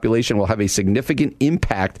changing population will have a significant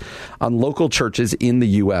impact on local churches in the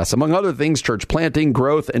U.S. Among other things, church planting,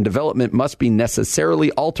 growth, and development must be necessarily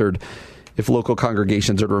altered if local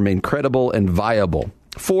congregations are to remain credible and viable.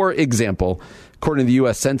 For example, according to the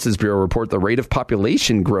U.S. Census Bureau report, the rate of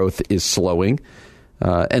population growth is slowing.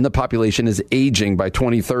 And the population is aging. By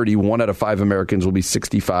 2030, 1 out of 5 Americans will be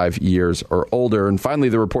 65 years or older. And finally,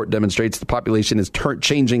 the report demonstrates the population is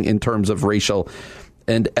changing in terms of racial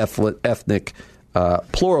and ethnic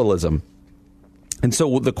pluralism. And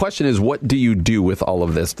so the question is, what do you do with all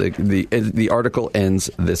of this? The article ends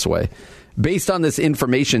this way. Based on this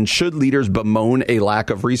information, should leaders bemoan a lack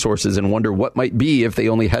of resources and wonder what might be if they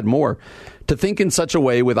only had more? To think in such a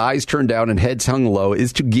way with eyes turned down and heads hung low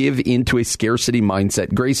is to give into a scarcity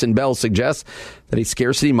mindset. Grayson Bell suggests that a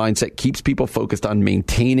scarcity mindset keeps people focused on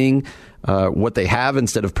maintaining what they have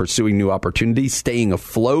instead of pursuing new opportunities, staying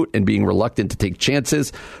afloat and being reluctant to take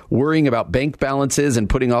chances, worrying about bank balances and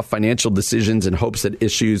putting off financial decisions in hopes that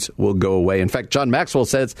issues will go away. In fact, John Maxwell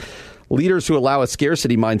says leaders who allow a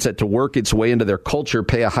scarcity mindset to work its way into their culture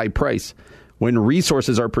pay a high price. When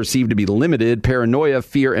resources are perceived to be limited, paranoia,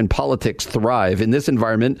 fear, and politics thrive. In this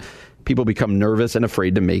environment, people become nervous and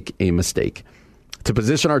afraid to make a mistake. To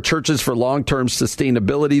position our churches for long-term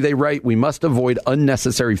sustainability, they write, we must avoid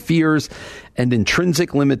unnecessary fears and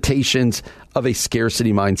intrinsic limitations of a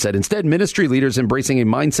scarcity mindset. Instead, ministry leaders embracing a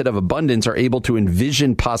mindset of abundance are able to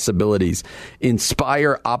envision possibilities,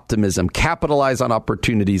 inspire optimism, capitalize on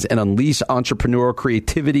opportunities, and unleash entrepreneurial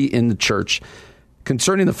creativity in the church.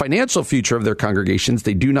 Concerning the financial future of their congregations,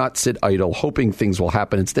 they do not sit idle, hoping things will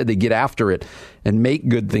happen. Instead, they get after it and make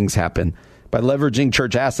good things happen. By leveraging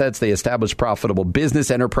church assets, they establish profitable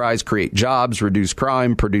business enterprise, create jobs, reduce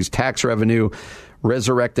crime, produce tax revenue,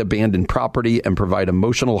 resurrect abandoned property, and provide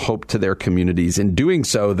emotional hope to their communities. In doing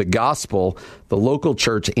so, the gospel, the local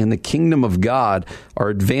church, and the kingdom of God are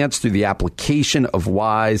advanced through the application of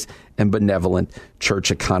wise and benevolent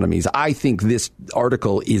church economies. I think this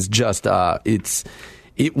article is just,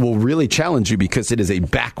 it will really challenge you because it is a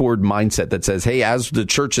backward mindset that says, hey, as the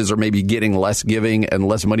churches are maybe getting less giving and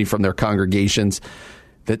less money from their congregations,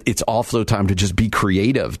 that it's also time to just be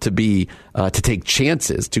creative, to be to take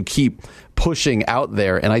chances, to keep pushing out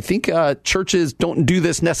there. And I think churches don't do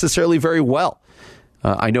this necessarily very well.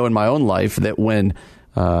 I know in my own life that when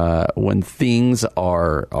things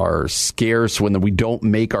are scarce, when we don't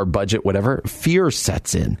make our budget, whatever, fear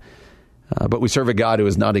sets in. But we serve a God who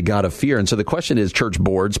is not a God of fear. And so the question is, church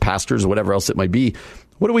boards, pastors, whatever else it might be,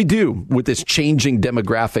 what do we do with this changing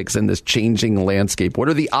demographics and this changing landscape? What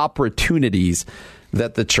are the opportunities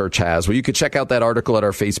that the church has? Well, you could check out that article at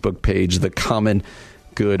our Facebook page, The Common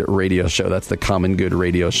Good Radio Show. That's The Common Good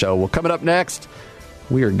Radio Show. Well, coming up next,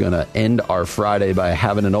 we are going to end our Friday by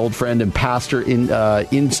having an old friend and pastor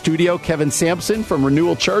in studio, Kevin Sampson from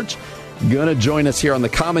Renewal Church. Going to join us here on The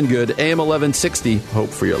Common Good, AM 1160,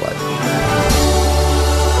 Hope for Your Life.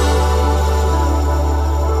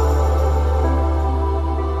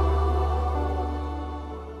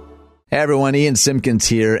 Hey everyone, Ian Simpkins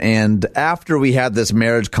here, and after we had this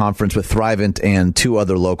marriage conference with Thrivent and 2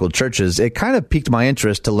 other local churches, it kind of piqued my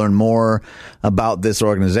interest to learn more about this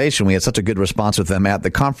organization. We had such a good response with them at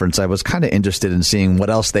the conference. I was kind of interested in seeing what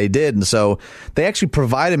else they did, and so they actually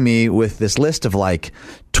provided me with this list of like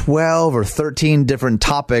 12 or 13 different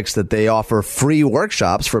topics that they offer free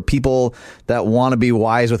workshops for people that want to be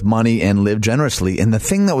wise with money and live generously. And the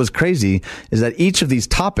thing that was crazy is that each of these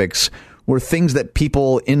topics were things that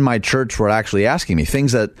people in my church were actually asking me,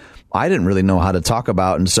 things that I didn't really know how to talk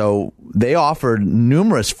about. And so they offered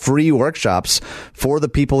numerous free workshops for the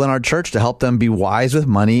people in our church to help them be wise with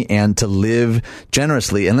money and to live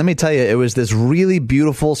generously. And let me tell you, it was this really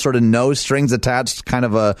beautiful sort of no strings attached kind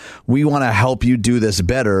of a, we want to help you do this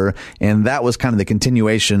better. And that was kind of the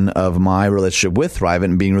continuation of my relationship with Thrivent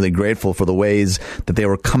and being really grateful for the ways that they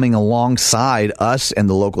were coming alongside us and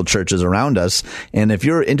the local churches around us. And if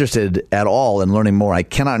you're interested at all in learning more, I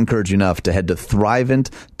cannot encourage you enough to head to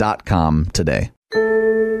Thrivent.com today.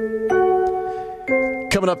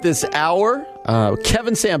 Coming up this hour,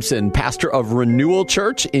 Kevin Sampson, pastor of Renewal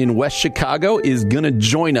Church in West Chicago, is going to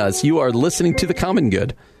join us. You are listening to The Common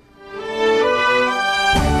Good.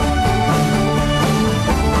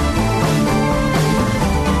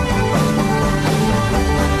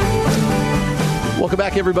 Welcome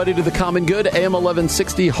back, everybody, to The Common Good, AM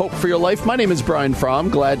 1160, Hope for Your Life. My name is Brian Fromm.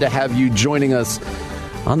 Glad to have you joining us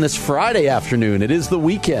on this Friday afternoon. It is the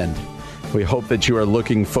weekend. We hope that you are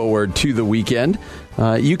looking forward to the weekend.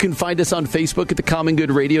 You can find us on Facebook at The Common Good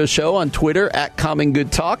Radio Show, on Twitter at Common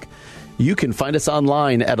Good Talk. You can find us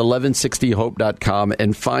online at 1160hope.com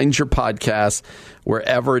and find your podcast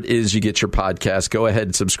wherever it is you get your podcast. Go ahead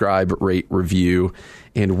and subscribe, rate, review.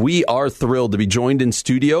 And we are thrilled to be joined in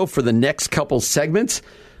studio for the next couple segments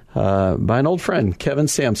by an old friend, Kevin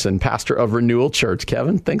Sampson, pastor of Renewal Church.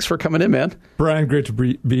 Kevin, thanks for coming in, man. Brian, great to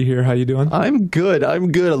be here. How you doing? I'm good. A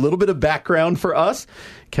little bit of background for us.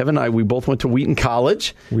 Kevin and I, we both went to Wheaton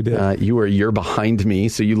College. We did. You were a year behind me,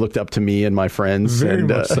 so you looked up to me and my friends. Very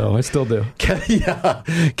much so. I still do.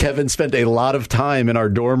 Kevin spent a lot of time in our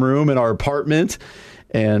dorm room, in our apartment.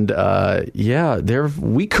 And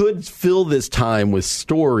we could fill this time with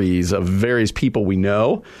stories of various people we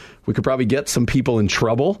know. We could probably get some people in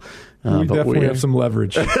trouble We definitely have some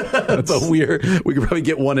leverage. But we could probably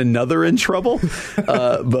get one another in trouble.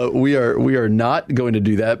 But we are not going to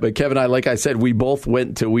do that. But Kevin and I, like I said, we both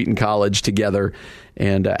went to Wheaton College together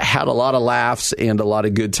and had a lot of laughs and a lot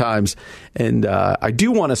of good times. And I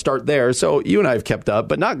do want to start there. So you and I have kept up,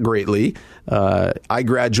 but not greatly. I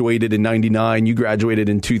graduated in 99. You graduated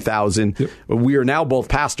in 2000. Yep. We are now both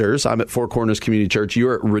pastors. I'm at Four Corners Community Church.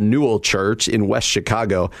 You're at Renewal Church in West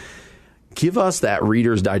Chicago. Give us that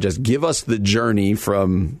Reader's Digest. Give us the journey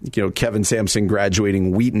from Kevin Sampson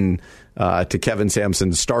graduating Wheaton to Kevin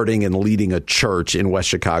Sampson starting and leading a church in West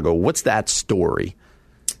Chicago. What's that story?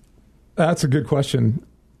 That's a good question.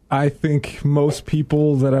 I think most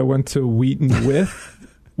people that I went to Wheaton with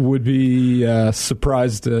would be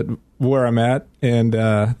surprised at where I'm at and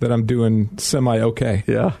that I'm doing semi-okay.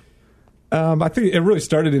 Yeah. I think it really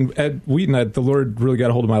started at Wheaton. The Lord really got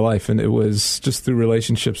a hold of my life, and it was just through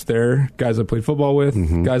relationships there. Guys I played football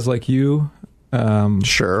with, guys like you.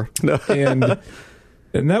 Sure. and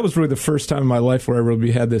that was really the first time in my life where I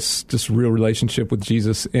really had this just real relationship with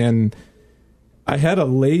Jesus. And I had a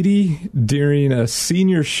lady during a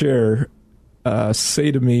senior share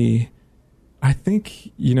say to me, I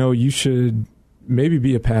think, you should maybe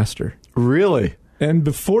be a pastor. Really? And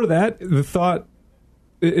before that, the thought,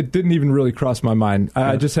 it didn't even really cross my mind.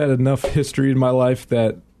 I just had enough history in my life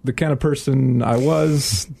that the kind of person I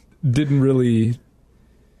was didn't really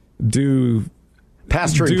do...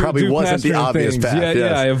 Pastoring probably wasn't the obvious path.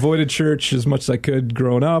 Yeah, I avoided church as much as I could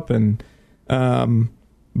growing up. And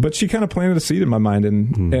but she kind of planted a seed in my mind.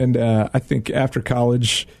 And I think after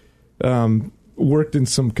college, worked in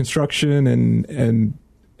some construction and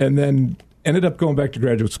then ended up going back to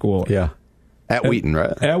graduate school. Yeah. At Wheaton,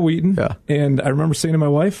 right? At Wheaton. Yeah. And I remember saying to my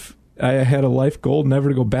wife, I had a life goal never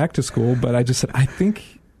to go back to school, but I just said, I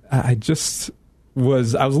think I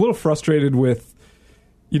was a little frustrated with,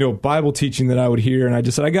 Bible teaching that I would hear. And I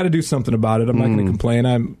just said, I got to do something about it. I'm not going to complain.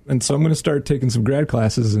 So I'm going to start taking some grad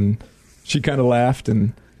classes. And she kind of laughed.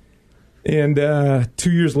 And 2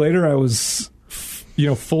 years later, I was,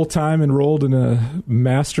 full-time enrolled in a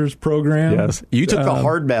master's program. Yes. You took the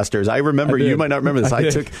hard master's. I remember, you might not remember this.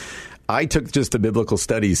 I took just the biblical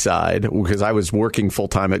studies side because I was working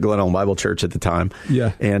full-time at Glen Ellyn Bible Church at the time.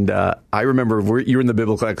 Yeah. And I remember you were in the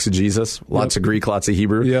biblical exegesis, lots of Greek, lots of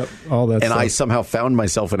Hebrew. Yep, all that stuff. I somehow found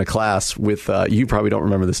myself in a class with, you probably don't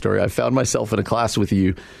remember the story. I found myself in a class with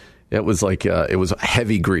you. It was like, it was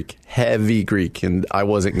heavy Greek, and I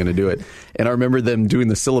wasn't going to do it. And I remember them doing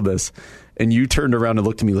the syllabus. And you turned around and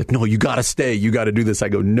looked at me like, no, you got to stay. You got to do this. I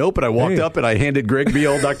go, nope. And I walked up and I handed Greg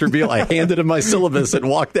Beal, Dr. Beal, I handed him my syllabus and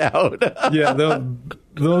walked out. Yeah,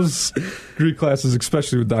 those Greek classes,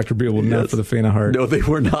 especially with Dr. Beal, were not for the faint of heart. No, they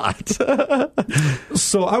were not.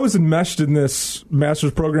 So I was enmeshed in this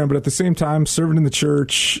master's program, but at the same time, serving in the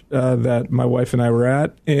church that my wife and I were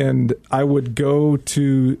at. And I would go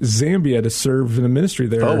to Zambia to serve in a ministry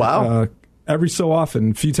there. Oh, wow. Every so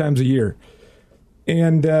often, a few times a year.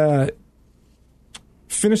 And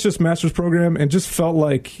finished this master's program and just felt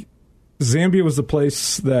like Zambia was the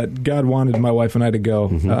place that God wanted my wife and I to go.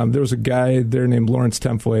 There was a guy there named Lawrence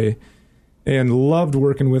Tempway, and loved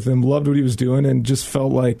working with him, loved what he was doing, and just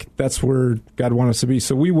felt like that's where God wanted us to be.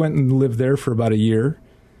 So we went and lived there for about a year.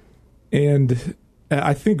 And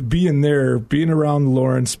I think being there, being around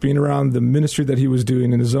Lawrence, being around the ministry that he was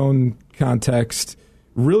doing in his own context,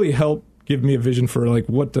 really helped give me a vision for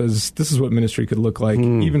this is what ministry could look like,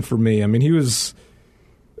 even for me. I mean,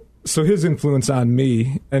 so his influence on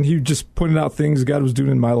me, and he just pointed out things God was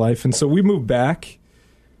doing in my life. And so we moved back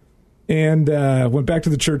and went back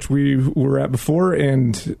to the church we were at before.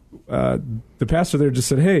 And the pastor there just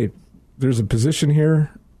said, hey, there's a position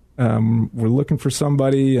here. We're looking for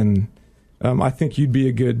somebody. And I think you'd be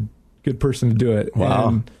a good person to do it. Wow.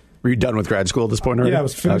 And, were you done with grad school at this point already? Yeah, I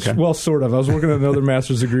was finished. Okay. Well, sort of. I was working on another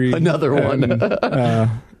master's degree. Another one.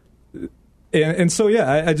 And so,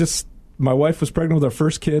 yeah, my wife was pregnant with our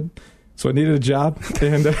first kid, so I needed a job.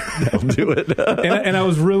 And that'll do it. and I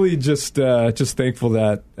was really just thankful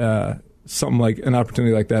that something like an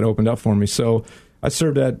opportunity like that opened up for me. So I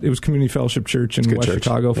served it was Community Fellowship Church in West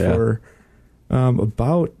Chicago for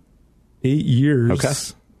about 8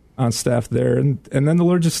 years on staff there. And then the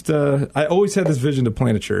Lord I always had this vision to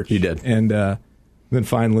plant a church. You did. And then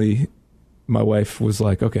finally my wife was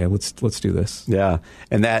like, okay, let's do this. Yeah.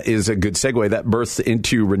 And that is a good segue. That births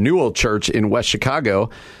into Renewal Church in West Chicago.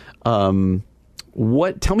 Tell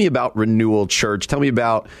me about Renewal Church. Tell me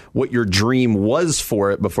about what your dream was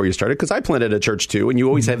for it before you started. Because I planted a church too, and you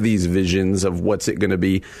always have these visions of what's it going to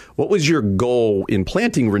be. What was your goal in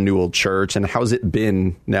planting Renewal Church, and how's it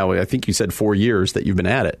been now? I think you said 4 years that you've been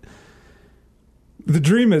at it. The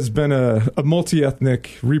dream has been a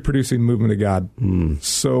multi-ethnic reproducing movement of God.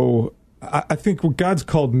 So I think what God's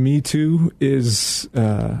called me to is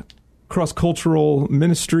cross-cultural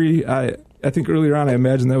ministry. I think earlier on I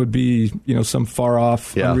imagined that would be some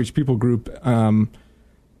far-off, unreached people group.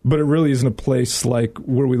 But it really isn't a place like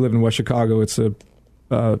where we live in West Chicago. It's a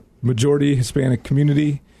majority Hispanic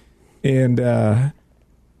community, and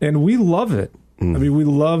we love it. I mean, we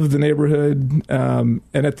love the neighborhood, and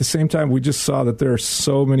at the same time, we just saw that there are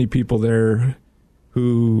so many people there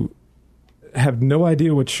who have no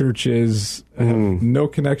idea what church is, have no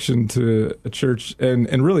connection to a church,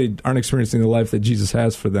 and really aren't experiencing the life that Jesus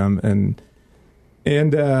has for them. And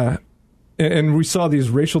we saw these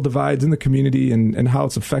racial divides in the community and how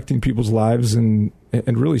it's affecting people's lives, and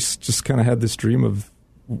really just kind of had this dream of,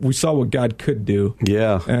 we saw what God could do.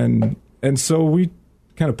 Yeah. And so we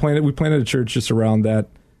kind of planted a church just around that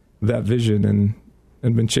vision,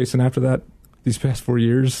 and been chasing after that these past 4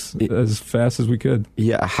 years as fast as we could.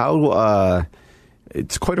 Yeah. How,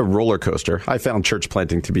 it's quite a roller coaster. I found church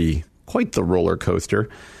planting to be quite the roller coaster.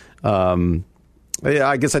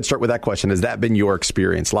 I guess I'd start with that question. Has that been your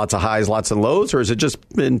experience? Lots of highs, lots of lows, or has it just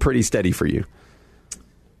been pretty steady for you?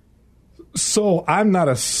 So I'm not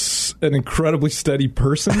an incredibly steady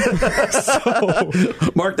person. So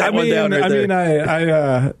mark that one down right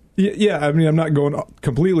there. I mean, I'm not going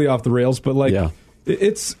completely off the rails, but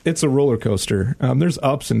it's a roller coaster. There's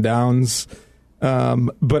ups and downs,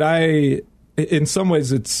 but in some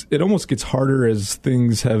ways it almost gets harder as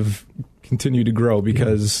things have continued to grow,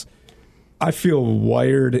 because I feel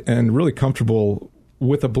wired and really comfortable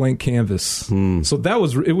with a blank canvas. So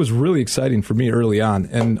it was really exciting for me early on.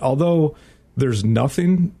 And although there's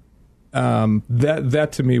nothing, that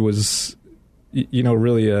to me was,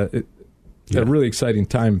 really a really exciting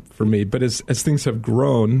time for me. But as things have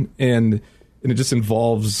grown and it just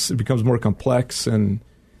it becomes more complex, and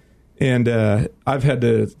I've had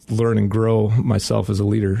to learn and grow myself as a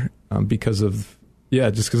leader because of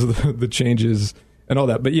the changes and all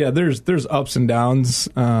that. But there's ups and downs.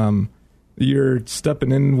 You're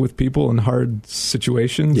stepping in with people in hard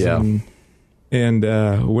situations, and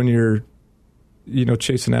when you're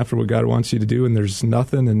chasing after what God wants you to do, and there's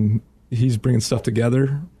nothing, and He's bringing stuff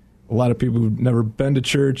together. A lot of people who've never been to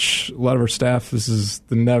church, a lot of our staff, this is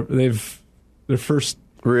their first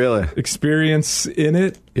experience in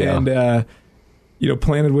it, and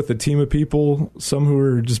planted with a team of people, some who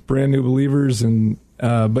are just brand new believers, and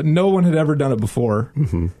but no one had ever done it before.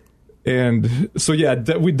 And so, I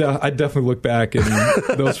definitely look back and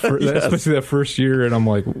especially that first year, and I'm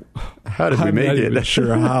like, how did we make it? I'm not even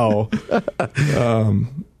sure how.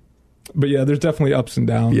 But there's definitely ups and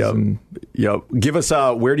downs. Yep. Give us,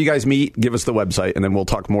 where do you guys meet? Give us the website, and then we'll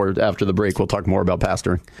talk more after the break. We'll talk more about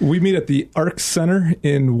pastoring. We meet at the Arc Center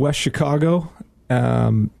in West Chicago.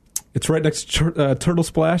 It's right next to Turtle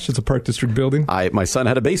Splash. It's a Park District building. My son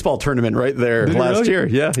had a baseball tournament right there last year.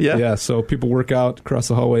 Yeah. Yeah, so people work out across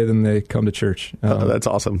the hallway, then they come to church. That's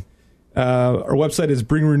awesome. Our website is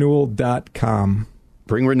bringrenewal.com.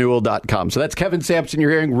 Bringrenewal.com. So that's Kevin Sampson.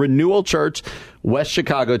 You're hearing Renewal Church, West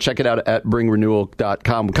Chicago. Check it out at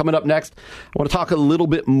bringrenewal.com. Coming up next, I want to talk a little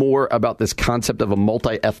bit more about this concept of a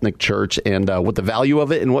multi-ethnic church and what the value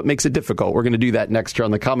of it and what makes it difficult. We're going to do that next here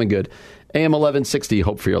on The Common Good. AM 1160,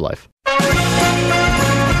 Hope for Your Life.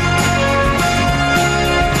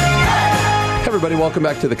 Everybody, welcome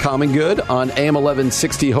back to The Common Good on AM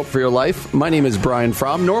 1160, Hope for Your Life. My name is Brian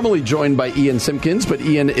Fromm, normally joined by Ian Simpkins, but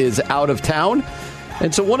Ian is out of town.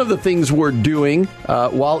 And so one of the things we're doing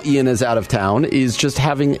while Ian is out of town is just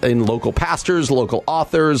having in local pastors, local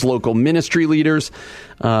authors, local ministry leaders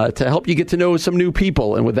to help you get to know some new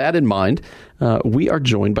people. And with that in mind, we are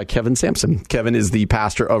joined by Kevin Sampson. Kevin is the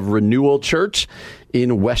pastor of Renewal Church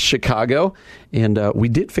in West Chicago. And we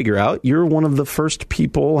did figure out you're one of the first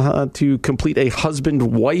people to complete a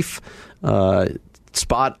husband-wife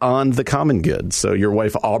spot on The Common Good. So your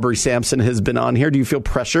wife, Aubrey Sampson, has been on here. Do you feel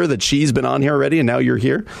pressure that she's been on here already and now you're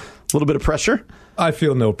here? A little bit of pressure? I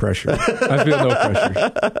feel no pressure.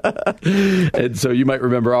 And so you might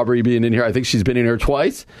remember Aubrey being in here. I think she's been in here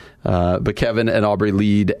twice. But Kevin and Aubrey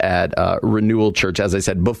lead at Renewal Church. As I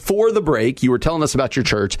said, before the break, you were telling us about your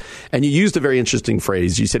church, and you used a very interesting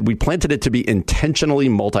phrase. You said, we planted it to be intentionally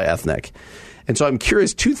multi-ethnic. And so I'm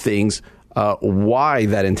curious, two things. Why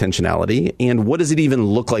that intentionality, and what does it even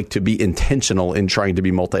look like to be intentional in trying to be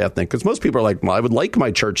multi-ethnic? Because most people are like, well, I would like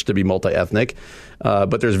my church to be multi-ethnic,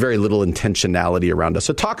 but there's very little intentionality around us.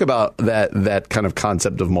 So talk about that kind of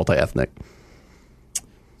concept of multi-ethnic.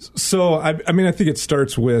 So, I mean, I think it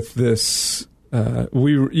starts with this,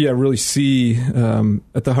 we really see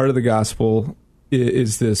at the heart of the gospel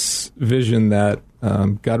is this vision that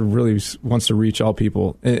God really wants to reach all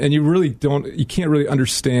people, and you can't really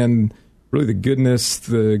understand really the goodness,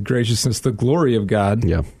 the graciousness, the glory of God,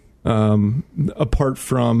 apart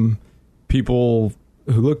from people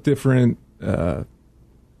who look different,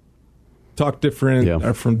 talk different,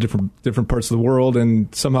 are from different parts of the world,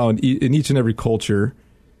 and somehow in each and every culture,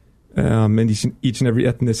 and each and every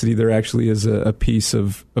ethnicity, there actually is a piece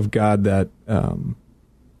of God that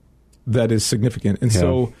is significant, and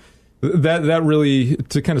so. That really,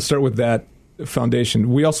 to kind of start with that foundation,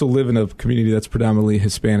 we also live in a community that's predominantly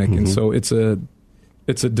Hispanic, and so it's a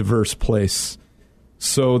diverse place.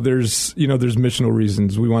 So there's missional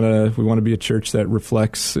reasons. We want to be a church that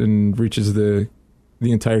reflects and reaches the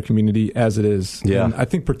entire community as it is. Yeah. And I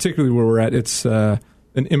think particularly where we're at, it's an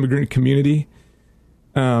immigrant community.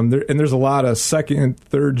 There's a lot of second,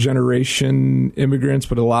 third generation immigrants,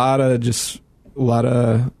 but a lot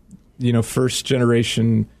of first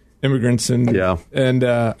generation immigrants, and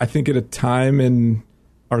I think at a time in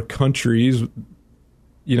our countries,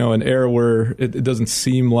 an era where it doesn't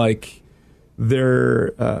seem like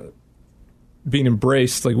they're being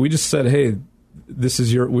embraced. Like we just said, hey,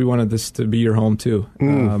 we wanted this to be your home too.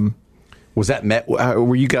 Was that met?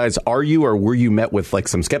 Were you met with like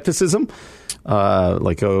some skepticism?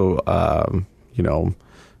 Like you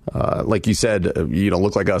said, you don't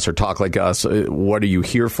look like us or talk like us. What are you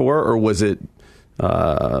here for? Or was it?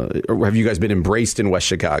 Or have you guys been embraced in West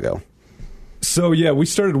Chicago? So we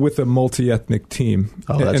started with a multi-ethnic team.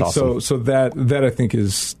 Oh, that's awesome. So that I think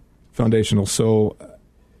is foundational. So,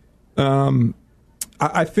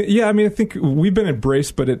 I think we've been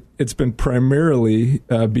embraced, but it's been primarily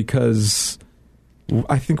because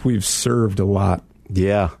I think we've served a lot.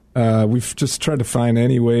 Yeah. We've just tried to find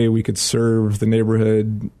any way we could serve the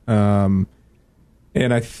neighborhood.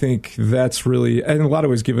 And I think that's really, and a lot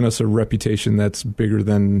of ways, given us a reputation that's bigger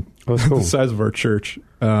than the size of our church.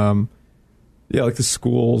 Like the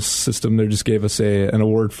school system, they just gave us an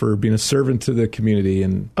award for being a servant to the community,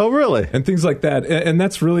 and really, and things like that. And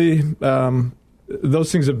that's really those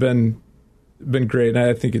things have been great. And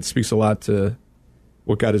I think it speaks a lot to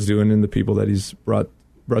what God is doing and the people that He's brought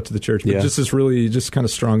to the church. But just this really just kind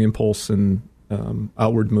of strong impulse and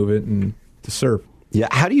outward movement and to serve. Yeah.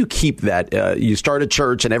 How do you keep that? You start a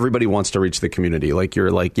church and everybody wants to reach the community. Like you're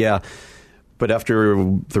like, but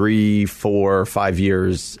after 3, 4, 5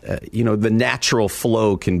 years, the natural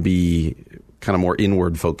flow can be kind of more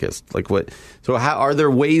inward focused. Like how are there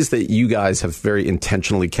ways that you guys have very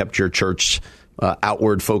intentionally kept your church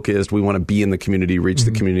outward focused? We want to be in the community, reach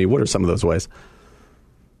the community. What are some of those ways?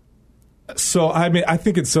 So, I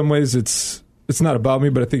think in some ways it's not about me,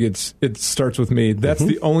 but I think it starts with me. That's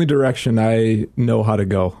the only direction I know how to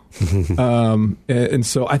go. And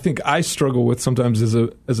so I think I struggle with sometimes as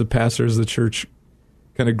a pastor, as the church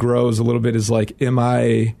kind of grows a little bit, is like, am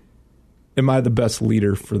I the best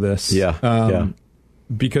leader for this?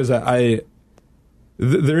 Because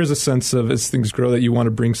there is a sense of, as things grow, that you want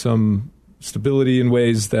to bring some stability in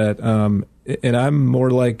ways that, and I'm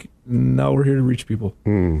more like, no, we're here to reach people.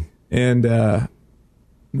 And,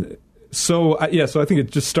 So I think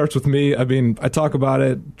it just starts with me. I mean, I talk about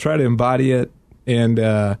it, try to embody it, and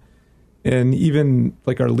even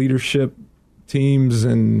like our leadership teams,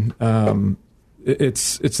 and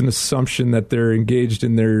it's an assumption that they're engaged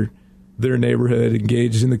in their neighborhood,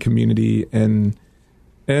 engaged in the community, and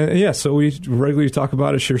so we regularly talk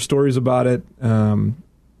about it, share stories about it,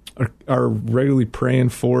 are regularly praying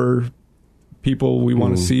for people we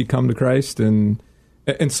want to see come to Christ, and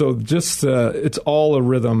so just it's all a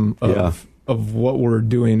rhythm of what we're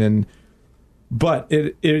doing, but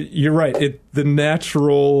you're right. The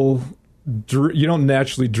natural, you don't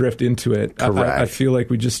naturally drift into it. Correct. I feel like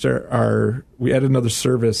we just we add another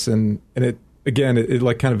service, and it again it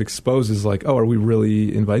like kind of exposes like, oh, are we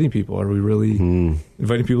really inviting people? Are we really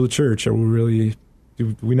inviting people to church? Are we really?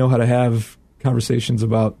 Do we know how to have conversations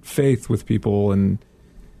about faith with people? And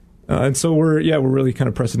so we're really kind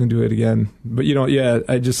of pressing into it again. But you don't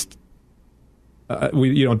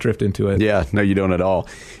drift into it. Yeah, no, you don't at all.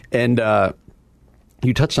 And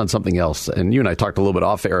you touched on something else, and you and I talked a little bit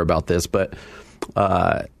off air about this, but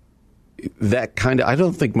that kind of, I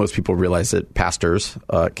don't think most people realize that pastors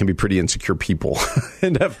can be pretty insecure people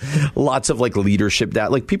and have lots of like leadership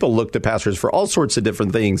like people look to pastors for all sorts of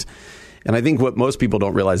different things. And I think what most people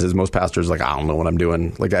don't realize is most pastors are like, I don't know what I'm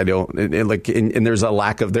doing. Like I don't, and there's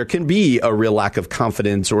there can be a real lack of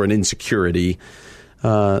confidence or an insecurity.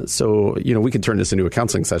 So, we can turn this into a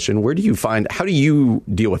counseling session. How do you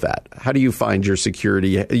deal with that? How do you find your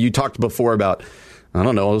security? You talked before about, I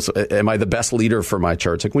don't know, am I the best leader for my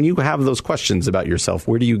church? Like when you have those questions about yourself,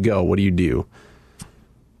 where do you go? What do you do?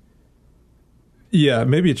 Yeah,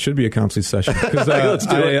 maybe it should be a counseling session because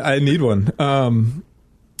I need one.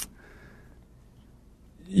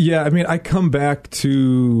 Yeah, I mean, I come back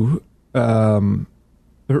to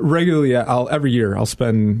regularly. Every year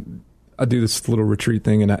I do this little retreat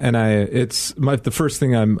thing, it's the first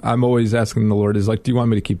thing I'm always asking the Lord is like, do you want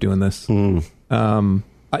me to keep doing this? I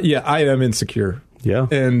am insecure. Yeah,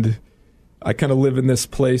 and I kind of live in this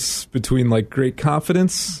place between like great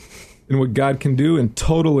confidence in what God can do and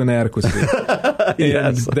total inadequacy.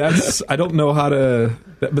 Yes. And I don't know how to,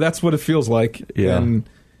 but that's what it feels like. Yeah. And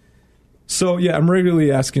so, I'm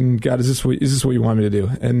regularly asking God, is this what you want me to do?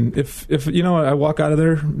 And if I walk out of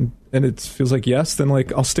there and it feels like yes, then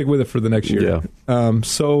like I'll stick with it for the next year. Yeah.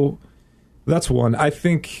 So that's one. I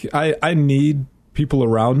think I need people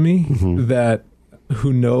around me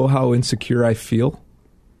who know how insecure I feel.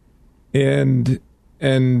 And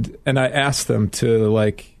I ask them to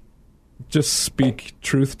like just speak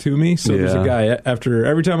truth to me. So there's a guy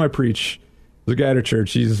every time I preach, there's a guy at our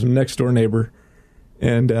church. He's a next door neighbor,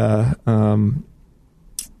 and every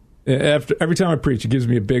time I preach, he gives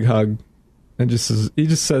me a big hug, and he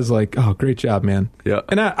just says like, "Oh, great job, man." Yeah.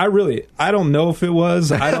 And I don't know if it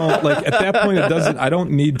was. I don't like at that point. It doesn't. I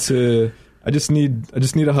don't need to. I just need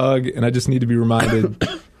a hug, and I just need to be reminded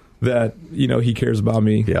that he cares about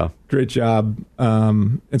me. Yeah. Great job.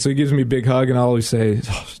 And so he gives me a big hug, and I always say,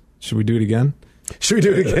 should we do it again? Should we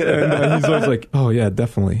do it again? And he's always like, oh yeah,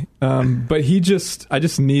 definitely. But I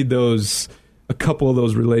just need a couple of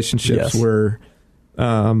those relationships where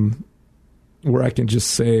I can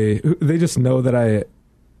just say, they just know that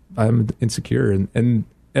I'm insecure and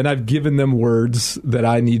I've given them words that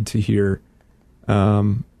I need to hear,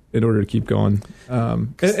 in order to keep going.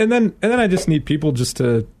 And then I just need people just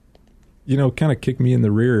to, kind of kick me in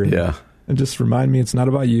the rear and just remind me it's not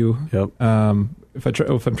about you. Yep.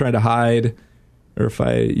 If I'm trying to hide, or if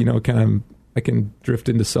I can drift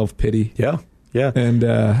into self-pity. Yeah. Yeah. And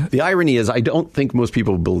the irony is, I don't think most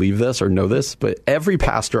people believe this or know this, but every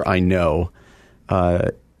pastor I know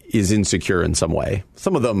is insecure in some way.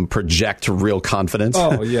 Some of them project real confidence.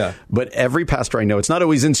 Oh, yeah. But every pastor I know, it's not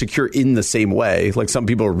always insecure in the same way. Like some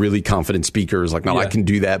people are really confident speakers, like, no, I can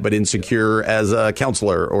do that, but insecure as a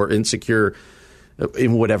counselor or insecure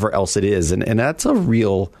in whatever else it is. And that's a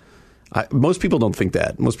real... most people don't think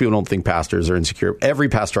that. Most people don't think pastors are insecure. Every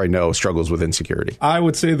pastor I know struggles with insecurity. I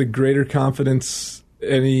would say the greater confidence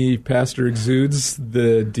any pastor exudes,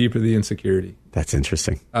 the deeper the insecurity. That's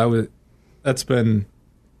interesting. That's been...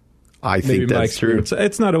 I think that's true.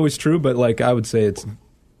 It's not always true, but like I would say it's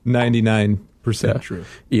 99% true.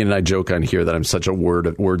 Ian and I joke on here that I'm such a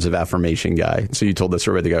words of affirmation guy. So you told this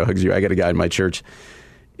story, the guy who hugs you. I got a guy in my church.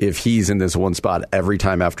 If he's in this one spot, every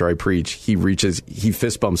time after I preach, he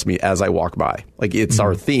fist bumps me as I walk by. Like it's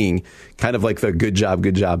our thing, kind of like the good job.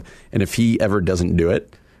 And if he ever doesn't do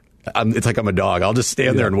it, it's like I'm a dog. I'll just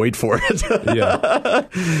stand there and wait for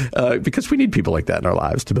it. Because we need people like that in our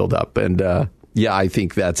lives to build up. And I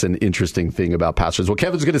think that's an interesting thing about pastors. Well,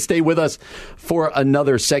 Kevin's going to stay with us for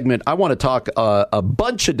another segment. I want to talk a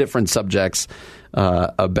bunch of different subjects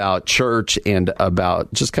about church and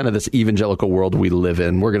about just kind of this evangelical world we live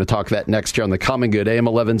in. We're going to talk that next year on the Common Good, AM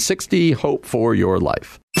 1160, Hope for Your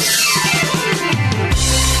Life.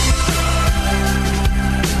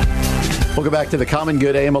 Welcome back to the Common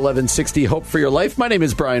Good, AM 1160, Hope for Your Life. My name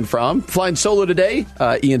is Brian Fromm. Flying solo today.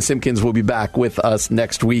 Ian Simpkins will be back with us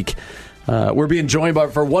next week. We're being joined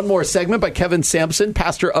for one more segment by Kevin Sampson,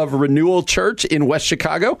 pastor of Renewal Church in West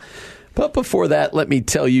Chicago. But before that, let me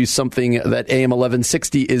tell you something that AM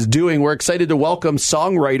 1160 is doing. We're excited to welcome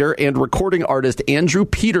songwriter and recording artist Andrew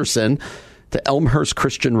Peterson to Elmhurst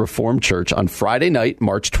Christian Reformed Church on Friday night,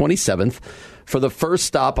 March 27th, for the first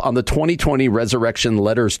stop on the 2020 Resurrection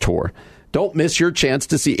Letters Tour. Don't miss your chance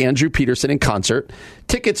to see Andrew Peterson in concert.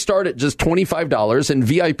 Tickets start at just $25, and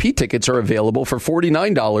VIP tickets are available for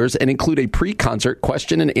 $49 and include a pre-concert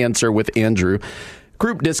question and answer with Andrew.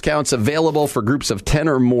 Group discounts available for groups of 10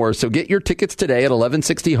 or more. So get your tickets today at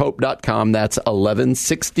 1160hope.com. That's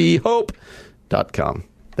 1160hope.com.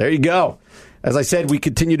 There you go. As I said, we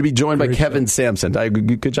continue to be joined by Kevin Sampson.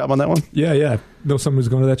 Good job on that one? Yeah. Know someone who's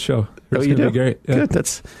going to that show. It's going to be great. Yeah. Good.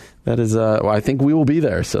 That is, I think we will be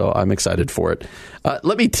there, so I'm excited for it.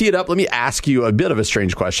 Let me tee it up. Let me ask you a bit of a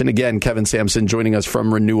strange question. Again, Kevin Sampson joining us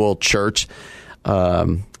from Renewal Church.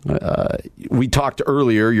 We talked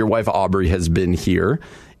earlier, your wife Aubrey has been here,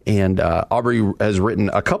 and Aubrey has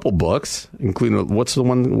written a couple books, including, what's the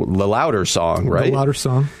one? The Louder Song, right? The Louder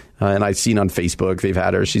Song. And I've seen on Facebook, they've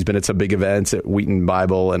had her. She's been at some big events at Wheaton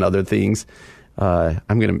Bible and other things.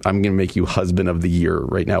 I'm gonna make you husband of the year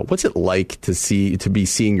right now. What's it like to be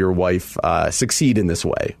seeing your wife succeed in this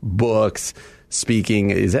way? Books, speaking,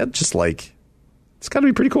 is that just like, it's got to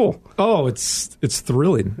be pretty cool? Oh, it's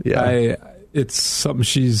thrilling. Yeah, it's something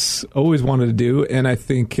she's always wanted to do, and I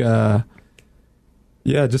think,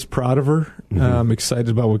 just proud of her. I'm excited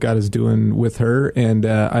about what God is doing with her, and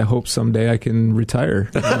I hope someday I can retire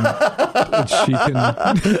and she can.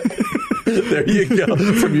 There you go.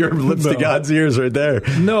 From your lips to God's ears right there.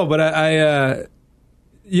 No, but I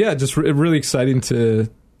just really exciting to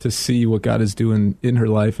see what God is doing in her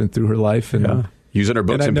life and through her life. And using her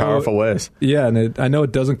books in powerful ways. Yeah, and I know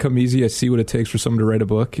it doesn't come easy. I see what it takes for someone to write a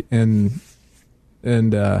book. And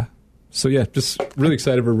so, just really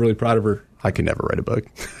excited for her, really proud of her. I can never write a book.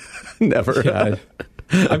 Never. Yeah,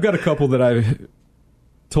 I've got a couple that I've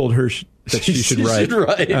told her that she should write.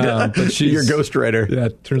 But she's your ghostwriter. Yeah,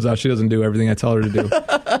 it turns out she doesn't do everything I tell her to do.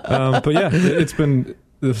 But it's been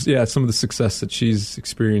some of the success that she's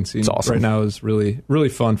experiencing awesome. right now is really, really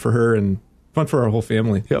fun for her and fun for our whole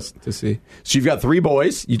family to see. So you've got 3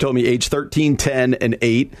 boys. You told me age 13, 10, and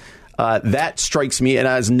 8. That strikes me, and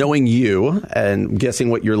as knowing you and guessing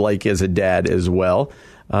what you're like as a dad as well,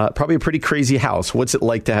 probably a pretty crazy house. What's it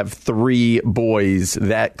like to have 3 boys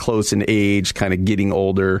that close in age, kind of getting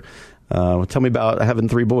older? Tell me about having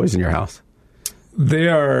 3 boys in your house. They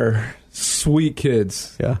are sweet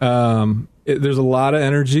kids. Yeah. There's a lot of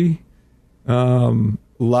energy, a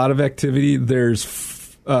lot of activity. There's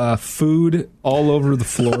food all over the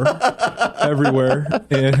floor, everywhere,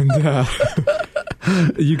 and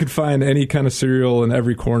you could find any kind of cereal in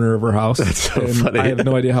every corner of our house. That's so funny. I have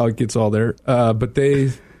no idea how it gets all there, but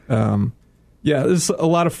they, there's a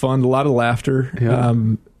lot of fun, a lot of laughter. Yeah.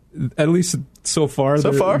 At least so far,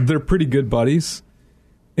 they're pretty good buddies.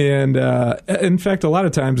 And in fact, a lot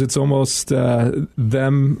of times it's almost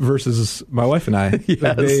them versus my wife and I.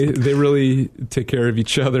 Yes. They really take care of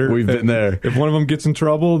each other. We've been there. If one of them gets in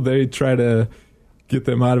trouble, they try to get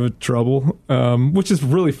them out of trouble, which is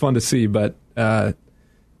really fun to see. But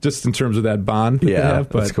just in terms of that bond that they have,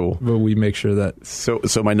 that's cool. But we make sure that. So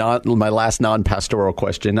my last non-pastoral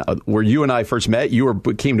question: where you and I first met, you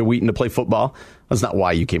came to Wheaton to play football. That's not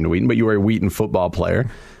why you came to Wheaton, but you were a Wheaton football player.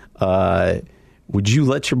 Would you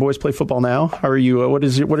let your boys play football now? How are you? What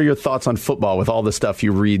are your thoughts on football with all the stuff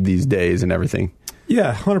you read these days and everything?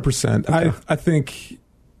 Yeah, 100%. Okay. I think,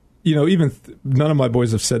 even none of my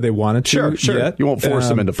boys have said they wanted to. Sure. Yet. You won't force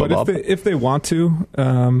them into football. But if they want to,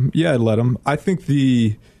 I'd let them. I think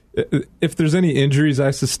if there's any injuries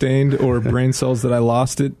I sustained or brain cells that I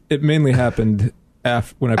lost, it mainly happened when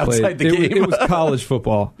I played. Outside the game. It was college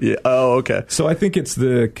football. Yeah. Oh, okay. So I think it's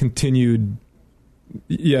the continued.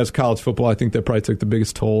 It's college football. I think that probably took the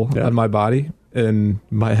biggest toll on my body and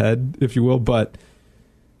my head, if you will. But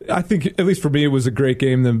I think, at least for me, it was a great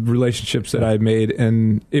game, the relationships that I made,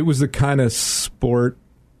 and it was the kind of sport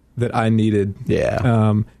that I needed.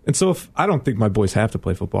 Yeah. And so I don't think my boys have to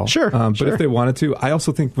play football. Sure. But if they wanted to, I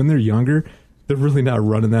also think when they're younger, they're really not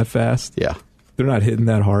running that fast. Yeah. They're not hitting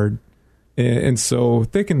that hard. And so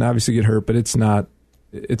they can obviously get hurt, but it's not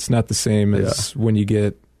the same as when you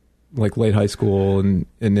get like late high school and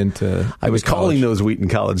into. I was calling those Wheaton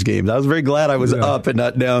College games. I was very glad I was up and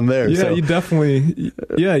not down there. Yeah, so. You definitely.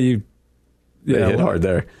 They hit hard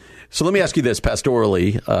there. So let me ask you this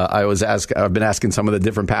pastorally. I've been asking some of the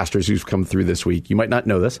different pastors who've come through this week. You might not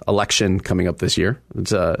know this. Election coming up this year.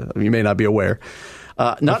 You may not be aware.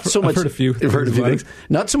 I've heard a few. I've heard a few things.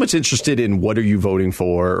 Not so much interested in what are you voting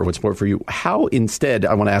for or what's more for you. How instead,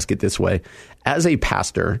 I want to ask it this way. As a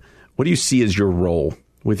pastor, what do you see as your role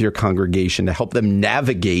with your congregation to help them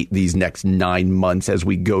navigate these next 9 months as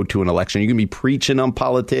we go to an election? Are you going to be preaching on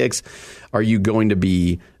politics? Are you going to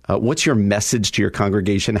be, what's your message to your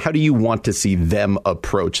congregation? How do you want to see them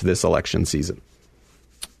approach this election season?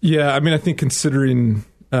 Yeah, I think considering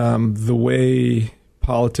the way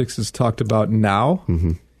politics is talked about now,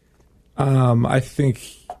 I think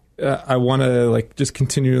I want to just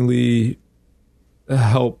continually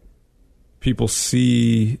help people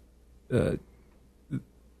see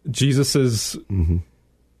Jesus is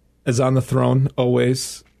on the throne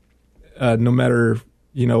always, no matter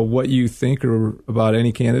what you think or about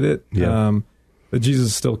any candidate. That Jesus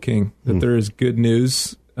is still king. That there is good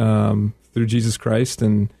news through Jesus Christ,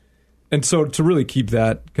 and so to really keep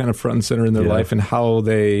that kind of front and center in their life and how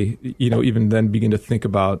they even then begin to think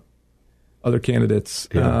about other candidates.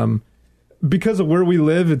 Because of where we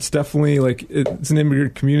live, it's definitely it's an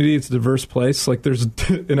immigrant community. It's a diverse place. There's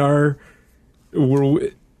in our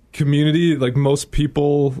community, most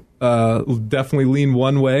people definitely lean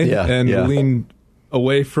one way and lean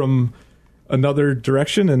away from another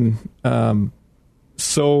direction. And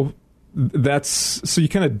So you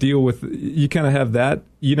kind of deal with, you kind of have that,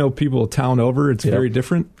 people a town over, it's very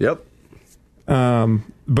different. Yep.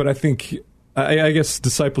 But I think, I guess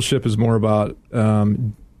discipleship is more about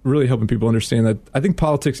really helping people understand that I think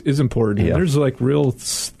politics is important. Yeah. There's like real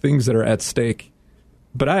things that are at stake.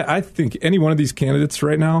 But I think any one of these candidates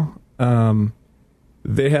right now,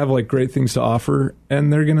 they have like great things to offer,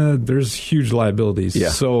 and there's huge liabilities. Yeah.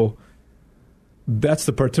 So that's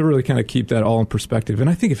the part to really kind of keep that all in perspective. And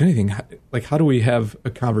I think if anything, like how do we have a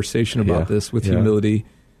conversation about this with humility,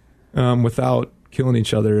 without killing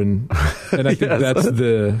each other? And I think that's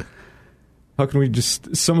how can we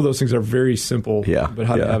just, some of those things are very simple, but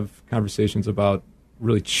how to have conversations about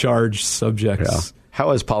really charged subjects. Yeah.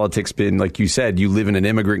 How has politics been, like you said, you live in an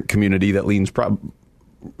immigrant community that leans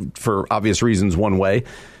for obvious reasons one way.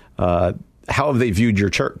 How have they viewed your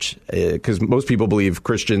church? Because most people believe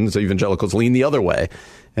Christians, evangelicals, lean the other way.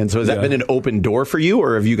 And so has that been an open door for you,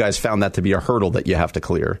 or have you guys found that to be a hurdle that you have to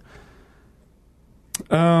clear?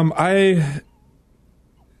 That's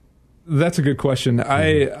a good question.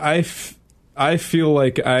 Mm-hmm. I feel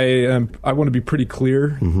like I want to be pretty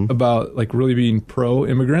clear about like really being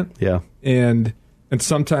pro-immigrant. Yeah. And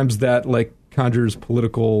sometimes that like conjures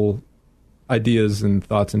political ideas and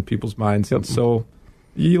thoughts in people's minds. Yep. And so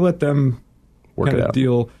you let them kind of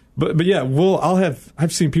deal. But yeah,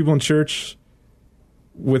 I've seen people in church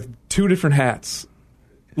with two different hats,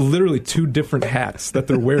 literally two different hats that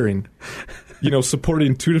they're wearing,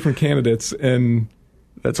 supporting two different candidates. And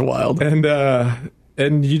that's wild.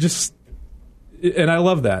 And you just, and I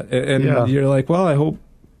love that. And you're like, well, I hope,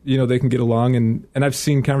 they can get along. And I've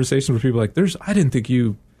seen conversations where people are like, I didn't think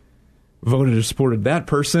you voted or supported that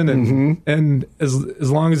person. And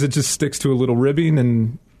as long as it just sticks to a little ribbing,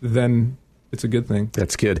 and then it's a good thing.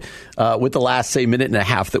 That's good. With the last, minute and a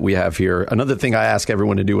half that we have here, another thing I ask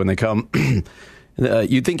everyone to do when they come,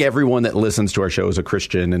 you'd think everyone that listens to our show is a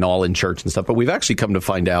Christian and all in church and stuff, but we've actually come to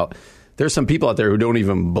find out there's some people out there who don't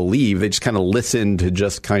even believe. They just kind of listen to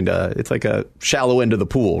just kind of, it's like a shallow end of the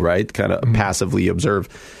pool, right? Kind of passively observe.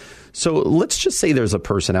 So let's just say there's a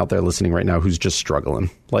person out there listening right now who's just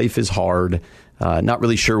struggling. Life is hard, not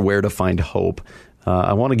really sure where to find hope.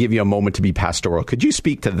 I want to give you a moment to be pastoral. Could you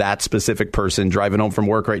speak to that specific person driving home from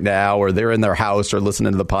work right now, or they're in their house or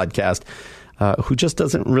listening to the podcast, who just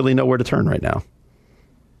doesn't really know where to turn right now?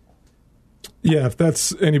 Yeah, if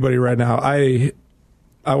that's anybody right now,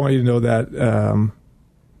 I want you to know that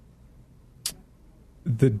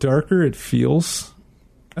the darker it feels,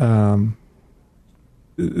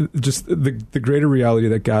 just the greater reality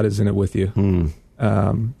that God is in it with you.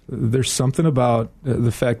 There's something about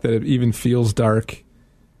the fact that it even feels dark,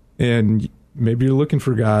 and maybe you're looking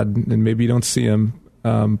for God and maybe you don't see him,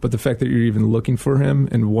 but the fact that you're even looking for him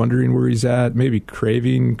and wondering where he's at, maybe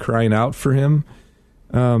crying out for him,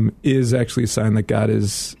 is actually a sign that God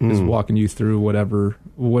is walking you through whatever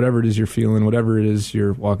it is you're feeling, whatever it is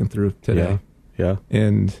you're walking through today. Yeah.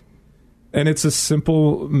 And it's a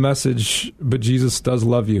simple message, but Jesus does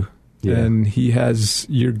love you, and he has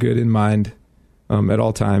your good in mind at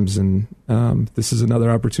all times. And this is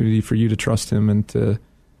another opportunity for you to trust him and to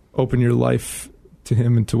open your life to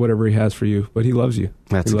him and to whatever he has for you. But he loves you.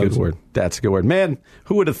 That's a good word. That's a good word. Man,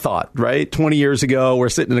 who would have thought, right? 20 years ago, we're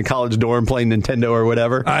sitting in a college dorm playing Nintendo or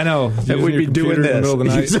whatever. I know. And we'd be doing this.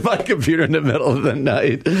 Using my computer in the middle of the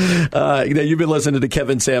night. You've been listening to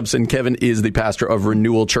Kevin Sampson. Kevin is the pastor of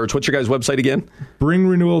Renewal Church. What's your guys' website again?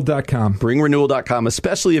 BringRenewal.com. BringRenewal.com.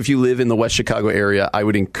 Especially if you live in the West Chicago area, I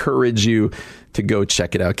would encourage you to go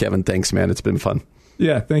check it out. Kevin, thanks, man. It's been fun.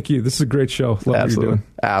 Yeah, thank you. This is a great show. Love what you're doing.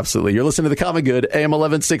 Absolutely. You're listening to The Common Good, AM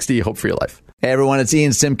 1160. Hope for your life. Hey, everyone. It's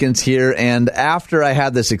Ian Simpkins here. And after I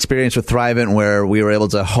had this experience with Thrivent where we were able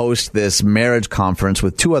to host this marriage conference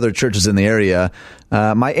with two other churches in the area,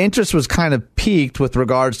 my interest was kind of piqued with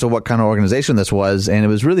regards to what kind of organization this was. And it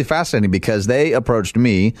was really fascinating because they approached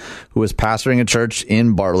me, who was pastoring a church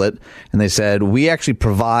in Bartlett, and they said, we actually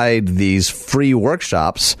provide these free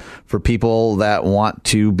workshops for people that want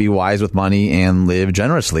to be wise with money and live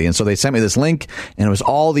generously. And so they sent me this link, and it was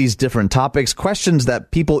all these different topics, questions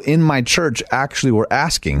that people in my church actually were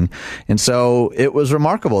asking. And so it was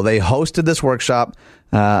remarkable. They hosted this workshop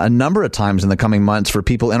a number of times in the coming months for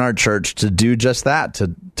people in our church to do just that,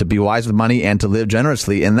 to be wise with money and to live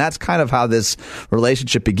generously. And that's kind of how this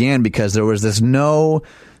relationship began, because there was this no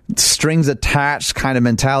strings attached kind of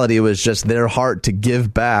mentality. It was just their heart to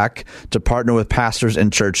give back, to partner with pastors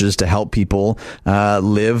and churches to help people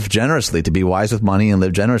live generously, to be wise with money and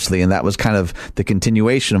live generously. And that was kind of the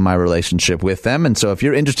continuation of my relationship with them. And so if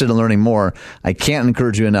you're interested in learning more, I can't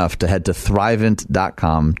encourage you enough to head to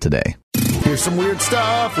Thrivent.com today. Here's some weird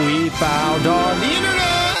stuff we found on the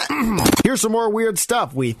internet. Here's some more weird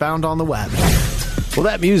stuff we found on the web. Well,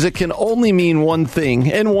 that music can only mean one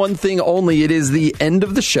thing, and one thing only. It is the end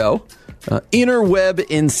of the show. Interweb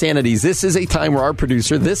insanities. This is a time where our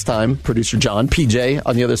producer, this time, producer John, PJ,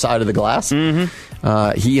 on the other side of the glass,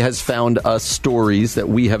 he has found us stories that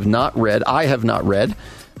we have not read, I have not read,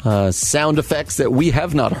 sound effects that we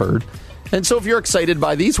have not heard. And so if you're excited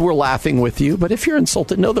by these, we're laughing with you. But if you're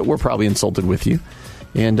insulted, know that we're probably insulted with you.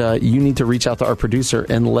 And you need to reach out to our producer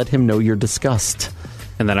and let him know your disgust.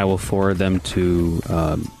 And then I will forward them to,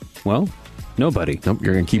 nobody. Nope,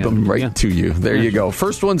 you're going to keep them right to you. There you go.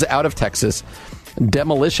 First one's out of Texas.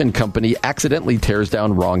 Demolition company accidentally tears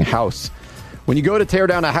down wrong house. When you go to tear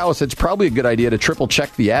down a house, it's probably a good idea to triple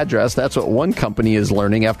check the address. That's what one company is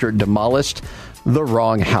learning after it demolished the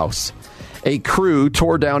wrong house. A crew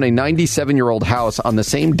tore down a 97-year-old house on the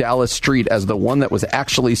same Dallas street as the one that was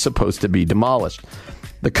actually supposed to be demolished.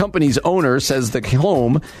 The company's owner says the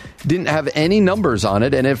home didn't have any numbers on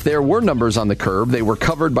it, and if there were numbers on the curb, they were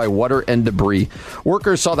covered by water and debris.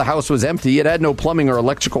 Workers saw the house was empty. It had no plumbing or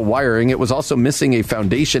electrical wiring. It was also missing a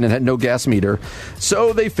foundation and had no gas meter,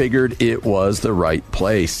 so they figured it was the right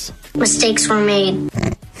place. Mistakes were made.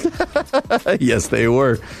 Yes, they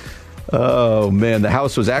were. Oh, man. The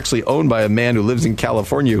house was actually owned by a man who lives in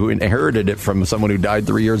California who inherited it from someone who died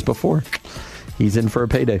 3 years before. He's in for a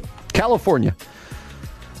payday. California.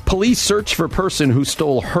 Police search for person who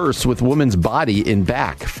stole hearse with woman's body in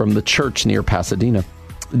back from the church near Pasadena.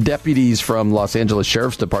 Deputies from Los Angeles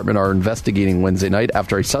Sheriff's Department are investigating Wednesday night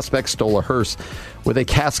after a suspect stole a hearse with a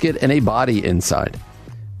casket and a body inside.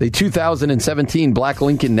 The 2017 black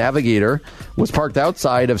Lincoln Navigator was parked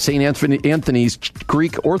outside of St. Anthony's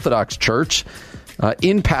Greek Orthodox Church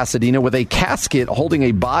in Pasadena with a casket holding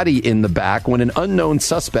a body in the back when an unknown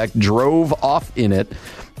suspect drove off in it.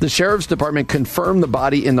 The Sheriff's Department confirmed the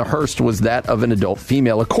body in the hearse was that of an adult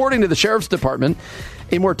female. According to the Sheriff's Department,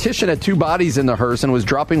 a mortician had two bodies in the hearse and was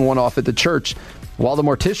dropping one off at the church. While the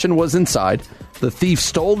mortician was inside, the thief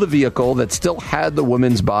stole the vehicle that still had the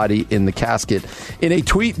woman's body in the casket. In a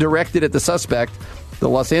tweet directed at the suspect, the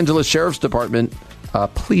Los Angeles Sheriff's Department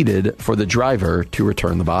pleaded for the driver to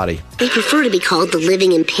return the body. They prefer to be called the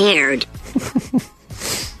living impaired.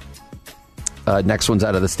 Next one's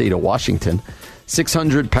out of the state of Washington.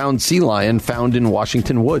 600-pound sea lion found in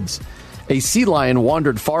Washington woods. A sea lion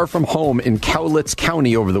wandered far from home in Cowlitz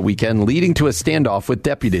County over the weekend, leading to a standoff with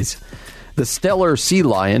deputies. The Steller sea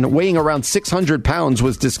lion, weighing around 600 pounds,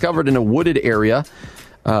 was discovered in a wooded area.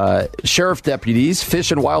 Sheriff deputies,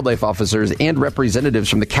 fish and wildlife officers, and representatives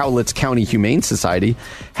from the Cowlitz County Humane Society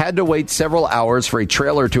had to wait several hours for a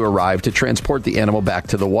trailer to arrive to transport the animal back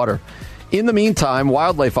to the water. In the meantime,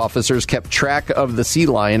 wildlife officers kept track of the sea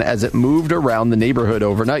lion as it moved around the neighborhood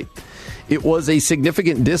overnight. It was a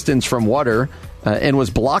significant distance from water and was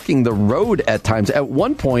blocking the road at times. At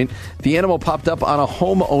one point, the animal popped up on a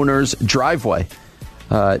homeowner's driveway.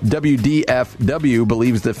 WDFW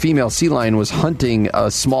believes the female sea lion was hunting a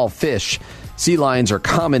small fish. Sea lions are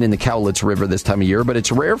common in the Cowlitz River this time of year, but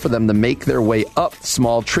it's rare for them to make their way up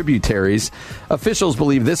small tributaries. Officials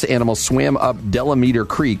believe this animal swam up Delameter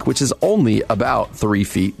Creek, which is only about 3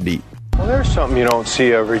 feet deep. Well, there's something you don't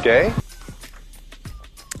see every day.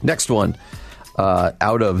 Next one,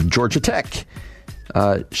 out of Georgia Tech.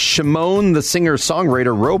 Shimon, the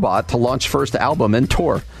singer-songwriter robot, to launch first album and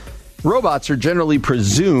tour. Robots are generally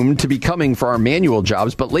presumed to be coming for our manual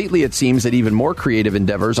jobs, but lately it seems that even more creative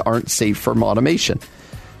endeavors aren't safe from automation.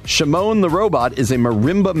 Shimon the robot is a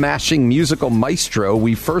marimba-mashing musical maestro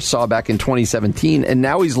we first saw back in 2017, and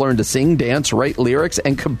now he's learned to sing, dance, write lyrics,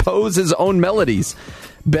 and compose his own melodies.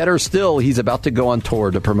 Better still, he's about to go on tour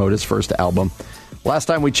to promote his first album. Last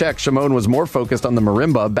time we checked, Shimon was more focused on the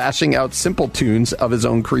marimba, bashing out simple tunes of his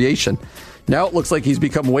own creation. Now it looks like he's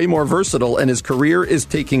become way more versatile and his career is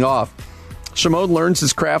taking off. Shimon learns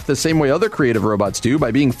his craft the same way other creative robots do,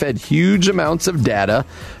 by being fed huge amounts of data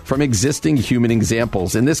from existing human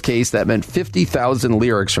examples. In this case, that meant 50,000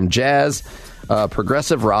 lyrics from jazz,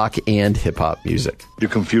 progressive rock, and hip-hop music. Your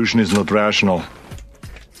confusion is not rational.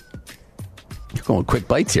 You're going quick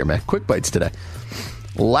bites here, man. Quick bites today.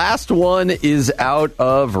 Last one is out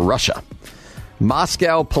of Russia.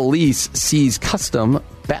 Moscow police seize custom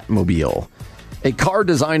Batmobile. A car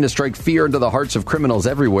designed to strike fear into the hearts of criminals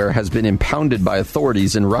everywhere has been impounded by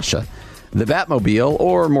authorities in Russia. The Batmobile,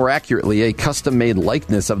 or more accurately, a custom-made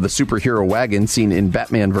likeness of the superhero wagon seen in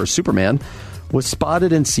Batman vs. Superman, was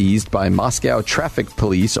spotted and seized by Moscow traffic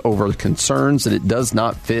police over concerns that it does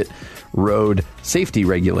not fit road safety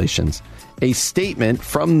regulations. A statement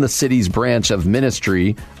from the city's branch of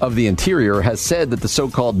Ministry of the Interior has said that the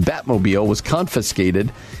so-called Batmobile was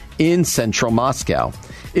confiscated in central Moscow.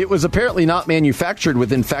 It was apparently not manufactured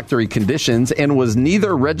within factory conditions and was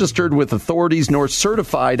neither registered with authorities nor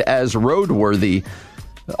certified as roadworthy.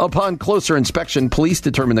 Upon closer inspection, police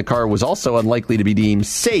determined the car was also unlikely to be deemed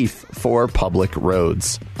safe for public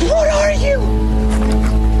roads. What are you?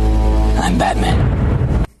 I'm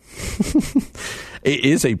Batman. It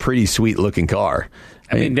is a pretty sweet looking car.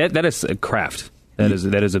 I mean, that is a craft. That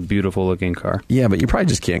is a beautiful looking car. Yeah, but you probably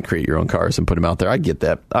just can't create your own cars and put them out there. I get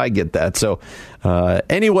that. So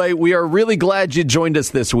anyway, we are really glad you joined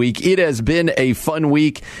us this week. It has been a fun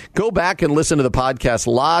week. Go back and listen to the podcast.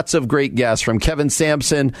 Lots of great guests, from Kevin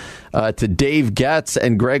Sampson to Dave Getz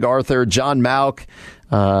and Greg Arthur, John Mauck,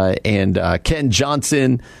 and Ken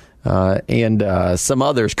Johnson. And some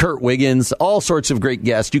others, Kurt Wiggins, all sorts of great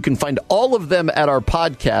guests. You can find all of them at our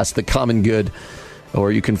podcast, The Common Good, or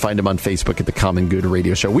you can find them on Facebook at The Common Good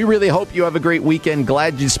Radio Show. We really hope you have a great weekend.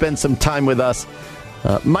 Glad you spent some time with us.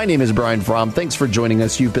 My name is Brian Fromm. Thanks for joining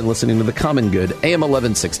us. You've been listening to The Common Good, AM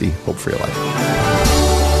 1160. Hope for your life.